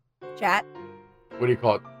 Chat. What do you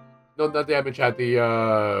call it? No, not the admin chat. The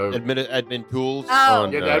Admin tools Oh.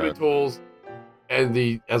 on yeah, the admin tools, And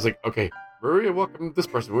I was like, okay, Maria, welcome this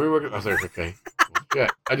person. Maria, welcome. I was like, okay. Yeah,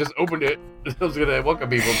 I just opened it. I was gonna welcome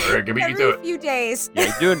people. Maria, give me Every to it. few days.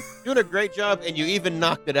 Yeah, you're doing a great job, and you even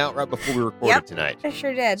knocked it out right before we recorded Yep. tonight. I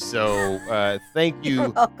sure did. So thank You're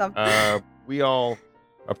you. welcome. We all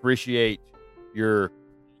appreciate your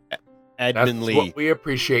That's adminly. what we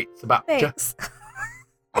appreciate about you. Thanks.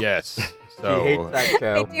 Yes. He hates So that I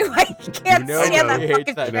show. do. I can't You know stand he that hates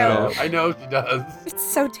fucking that I show. know. I know she does. It's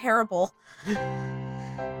so terrible. that's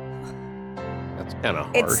kind of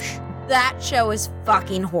It's harsh. that show is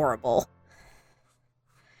fucking horrible.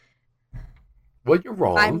 Well, you're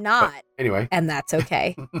wrong. I'm but not, Anyway, and that's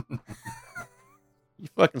okay. You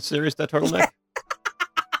fucking serious? That turtleneck?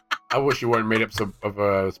 I wish you weren't made up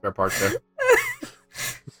of spare parts there.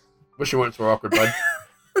 Wish you weren't so awkward, bud.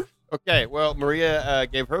 Okay. Well, Maria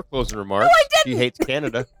gave her closing remarks. I She hates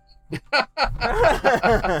Canada.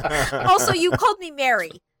 Also, you called me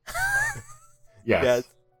Mary. Yes.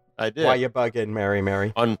 I did Why you bugging,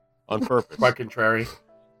 Mary? on purpose. Quite contrary.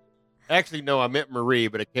 Actually, no, I meant Marie,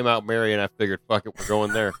 but it came out Mary, and I figured, fuck it, we're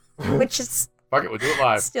going there. Which is Fuck it, we'll do it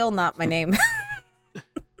live. still not my name.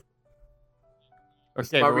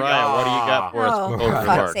 Okay, Maria. Mariah, what do you got for us? Oh, for for closing fuck's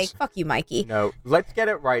remarks? sake. Fuck you, Mikey. No, let's get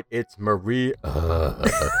it right. It's Marie. Mariah.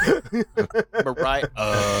 If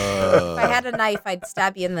I had a knife, I'd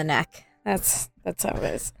stab you in the neck. That's how it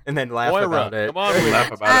is. And then laugh Moira, about it. come on, We'll Maria.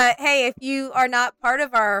 laugh about it. Hey, if you are not part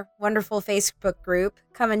of our wonderful Facebook group,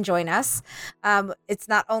 come and join us. It's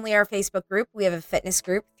not only our Facebook group. We have a fitness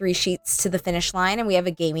group, 3 Sheets to the Finish Line, and we have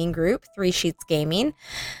a gaming group, 3 Sheets Gaming.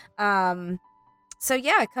 So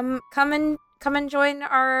yeah, come and join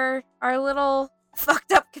our little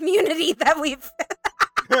fucked up community that we've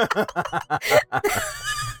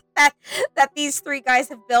that these 3 guys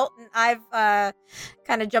have built, and I've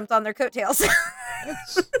kind of jumped on their coattails.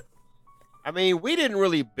 I mean, we didn't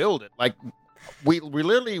really build it. Like, we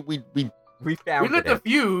literally we We We founded lit the it.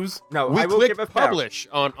 fuse. No, we I will clicked give a found. publish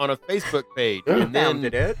on a Facebook page, Yeah. and then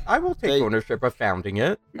Founded it. I will take they- ownership of founding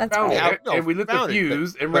it. We That's found right. it, No, and we lit the found it,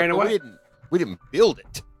 fuse and but ran away. we didn't build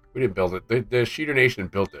it. We didn't build it. The Sheeter Nation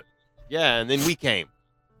built it. Yeah, and then we came.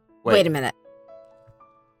 Wait a minute.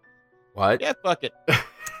 What? Yeah, fuck it.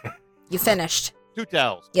 You finished. 2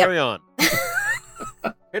 towels. Yep. Carry on.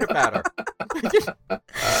 Hit a batter.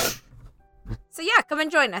 So yeah, come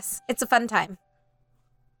and join us. It's a fun time.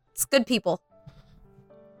 It's good people.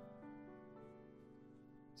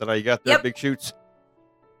 Is that all you got there, Yep. Big Shoots?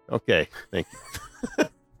 Okay, thank you.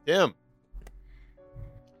 Tim.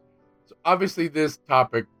 So obviously, this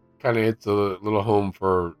topic kind of hits a little home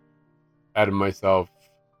for Adam and myself.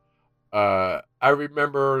 I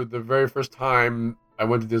remember the very first time I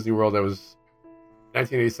went to Disney World. I was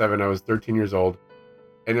 1987. I was 13 years old,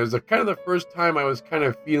 and it was kind of the first time I was kind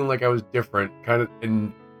of feeling like I was different, kind of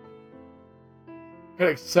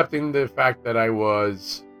accepting the fact that I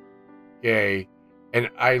was gay, and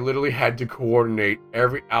I literally had to coordinate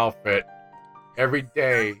every outfit every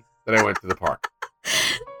day that I went to the park.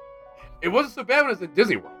 It wasn't so bad when I was at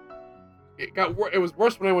Disney World. It was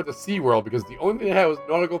worse when I went to SeaWorld, because the only thing I had was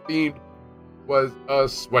nautical themed was a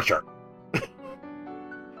sweatshirt.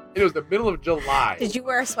 It was the middle of July. Did you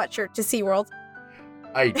wear a sweatshirt to SeaWorld?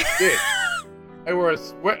 I did. I wore a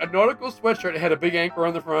nautical sweatshirt. It had a big anchor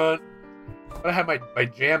on the front. But I had my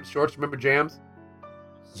Jam shorts. Remember Jams?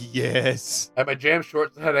 Yes. I had my Jam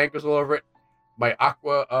shorts that had anchors all over it. My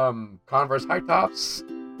Aqua Converse high tops.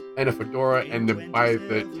 And a fedora. And by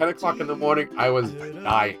the 10 o'clock in the morning, I was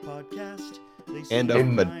dying. And a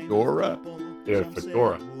fedora. Yeah,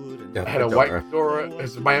 fedora. I had a white fedora. It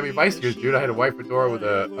was Miami Vice years, dude. I had a white fedora with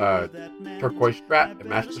a turquoise strap that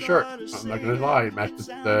matched the shirt. I'm not gonna lie, it matched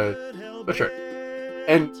the shirt.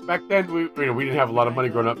 And back then, we didn't have a lot of money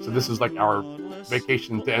growing up, so this was like our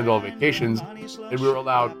vacation to end all vacations, and we were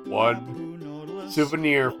allowed one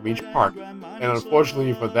souvenir from each park. And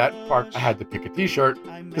unfortunately for that park, I had to pick a T-shirt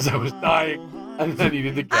because I was dying, and I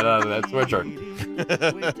needed to get out of that sweatshirt.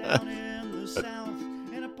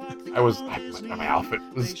 My outfit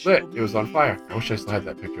was lit. It was on fire. I wish I still had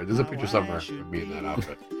that picture. There's a picture somewhere of me in that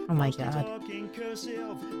outfit. Oh my god. But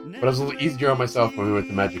it was a little easier on myself when we went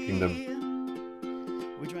to Magic Kingdom.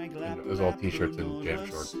 And it was all T-shirts and jam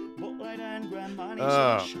shorts.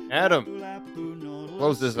 Adam,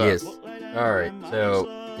 close this up. Yes. All right. So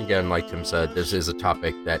again, like Tim said, this is a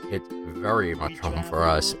topic that hits very much home for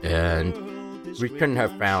us, and we couldn't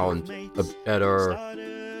have found a better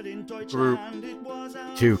group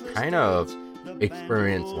to kind of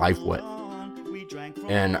experience life with.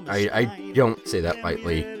 And I don't say that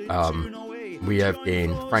lightly. We have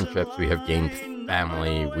gained friendships, we have gained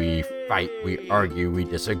family, we fight, we argue, we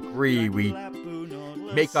disagree, we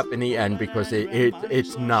make up in the end because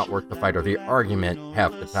it's not worth the fight or the argument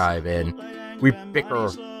half the time, and we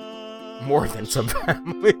bicker more than some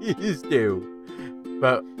families do.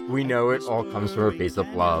 But we know it all comes from a place of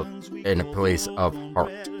love and a place of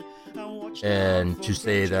heart. And to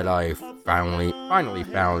say that I finally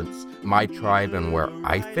found my tribe and where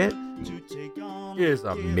I fit is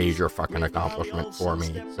a major fucking accomplishment for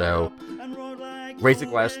me. So raise a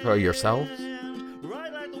glass to yourselves.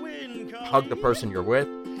 Hug the person you're with.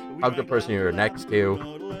 Hug the person you're next to.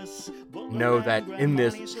 Know that in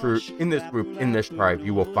this group, in this tribe,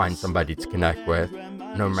 you will find somebody to connect with,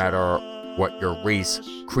 no matter what your race,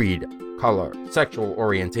 creed, color, sexual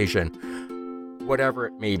orientation, whatever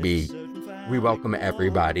it may be. We welcome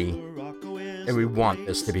everybody, and we want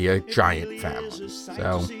this to be a giant family.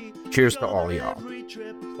 So, cheers to all y'all.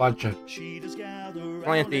 Luncheon.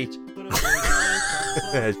 Plenty.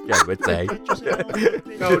 As Jen would say.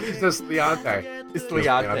 No, it's just Leonte. It's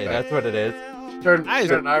Leonte, that's what it is. Turn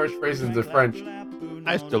an Irish phrase into French.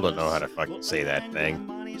 I still don't know how to fucking say that thing.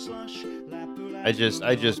 I just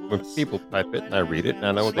when people type it and I read it and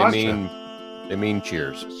I know what they mean. They mean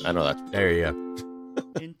cheers. I know that's There you go.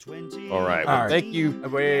 all right. Well, thank you.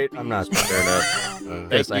 Wait, I'm not Fair enough.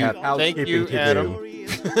 Because I have Thank housekeeping you, to Adam. do.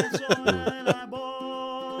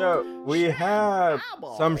 So we have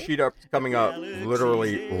some sheet ups coming up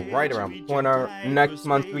literally right around the corner. Next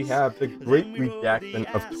month we have the Great Redaction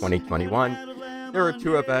of 2021. There are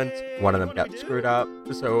 2 events. One of them got screwed up.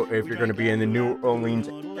 So if you're going to be in the New Orleans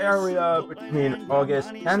area between August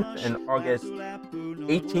 10th and August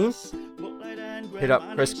 18th, hit up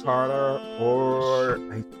Chris Carter or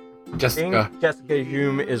I Jessica. think Jessica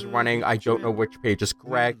Hume is running. I don't know which page is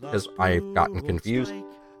correct because I've gotten confused.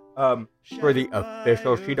 For the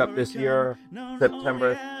official sheet up this year,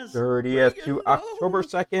 September 30th to October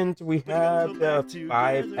 2nd, we have the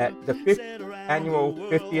 5th annual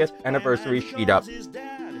 50th anniversary sheet up,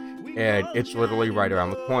 and it's literally right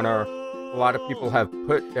around the corner. A lot of people have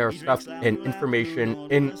put their stuff and information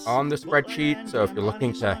in on the spreadsheet, so if you're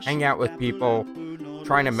looking to hang out with people,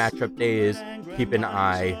 trying to match up days, keep an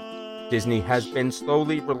eye. Disney has been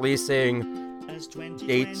slowly releasing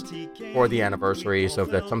dates for the anniversary, so if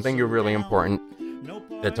that's something you're really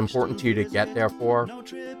that's important to you to get there for,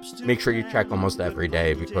 make sure you check almost every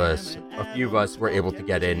day, because a few of us were able to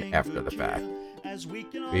get in after the fact. Were you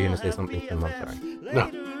going to say something, Tim? I'm sorry. No.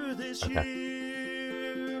 Okay.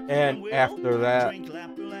 And after that,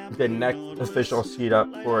 the next official sheet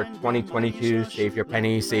up for 2022, save your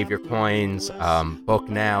pennies, save your coins, book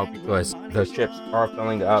now because the ships are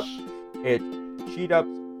filling up. It's sheet ups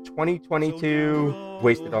 2022,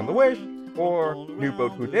 Wasted on the Wish, or New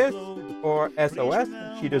Boat Who Dis, or SOS,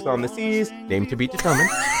 Cheetahs on the Seas, name to be determined.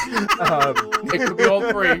 It could be all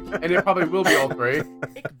 3, and it probably will be all 3.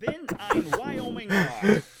 Ik ben ein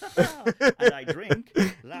Wyomingar. And I drink.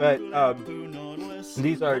 But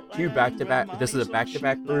these are 2 back-to-back. This is a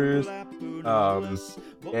back-to-back cruise.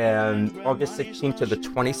 And August 16th to the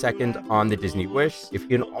 22nd on the Disney Wish. If you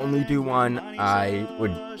can only do one, I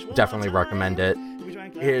would definitely recommend it.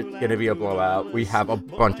 It's going to be a blowout. We have a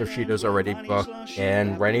bunch of sheeters already booked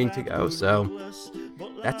and ready to go. So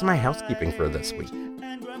that's my housekeeping for this week.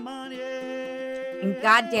 And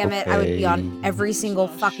God damn it, I would be on every single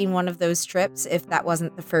fucking one of those trips if that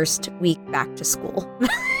wasn't the first week back to school.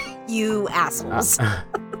 You assholes.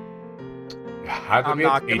 Had to I'm be a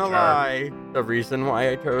not gonna teacher. lie. The reason why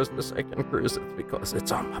I chose the second cruise is because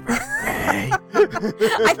it's on my birthday.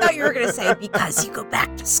 I thought you were going to say because you go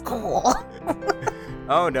back to school.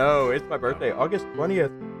 Oh no, it's my birthday, August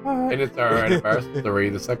 20th. And it's our anniversary,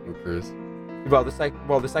 the second cruise. Well, the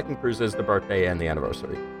second cruise is the birthday and the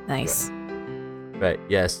anniversary. Nice. But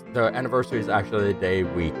yes, the anniversary is actually the day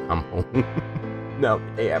we come home. No,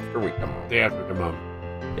 the day after we come home. Day after come home.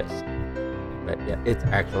 Yes. But yeah, it's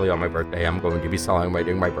actually on my birthday. I'm going to be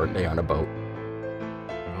celebrating my birthday on a boat.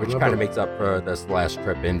 Which kind of makes up for this last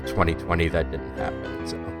trip in 2020 that didn't happen.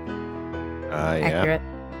 So. Yeah. Accurate.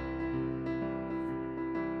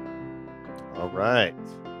 All right.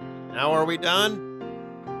 Now are we done?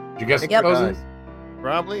 Did you guess Yep. closing?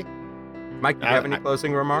 Probably. Mike, do you have any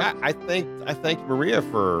closing remarks? I thank Maria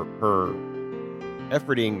for her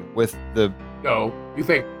efforting with the. No, you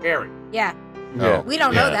think Harry. Yeah. Oh, We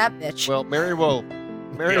don't yeah. know that bitch. Well, Mary will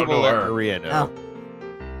don't know let her. Maria know.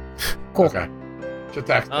 Cool. Okay. Should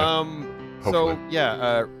text them. So Hopefully.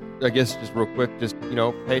 yeah, I guess just real quick, just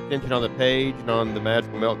pay attention on the page and on the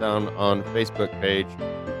Magical Meltdown on Facebook page,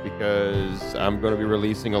 because I'm going to be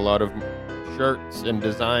releasing a lot of shirts and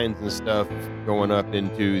designs and stuff going up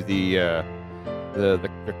into the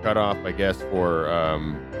cutoff, I guess, for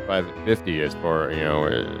 550 as far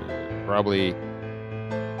probably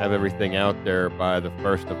have everything out there by the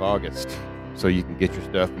 1st of August, so you can get your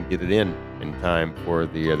stuff and get it in time for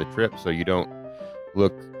the trip, so you don't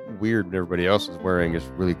look weird when everybody else is wearing this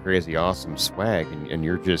really crazy, awesome swag, and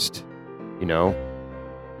you're just, you know,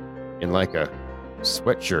 in like a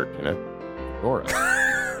sweatshirt and a fedora.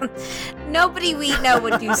 Nobody we know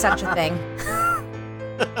would do such a thing.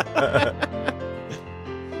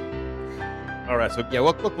 All right, so yeah,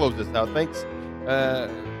 we'll close this out. Thanks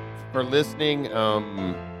for listening.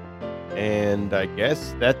 And I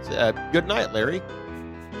guess that's good night, Larry.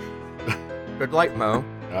 Good night, Mo.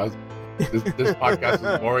 This podcast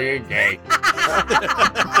is boring and gay.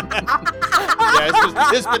 Yeah,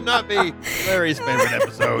 this could not be Larry's favorite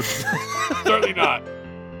episode. Certainly not.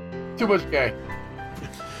 Too much gay.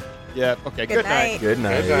 Yeah. Okay. Good night. Good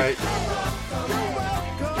night. Good night.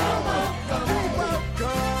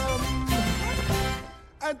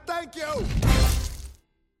 And thank you.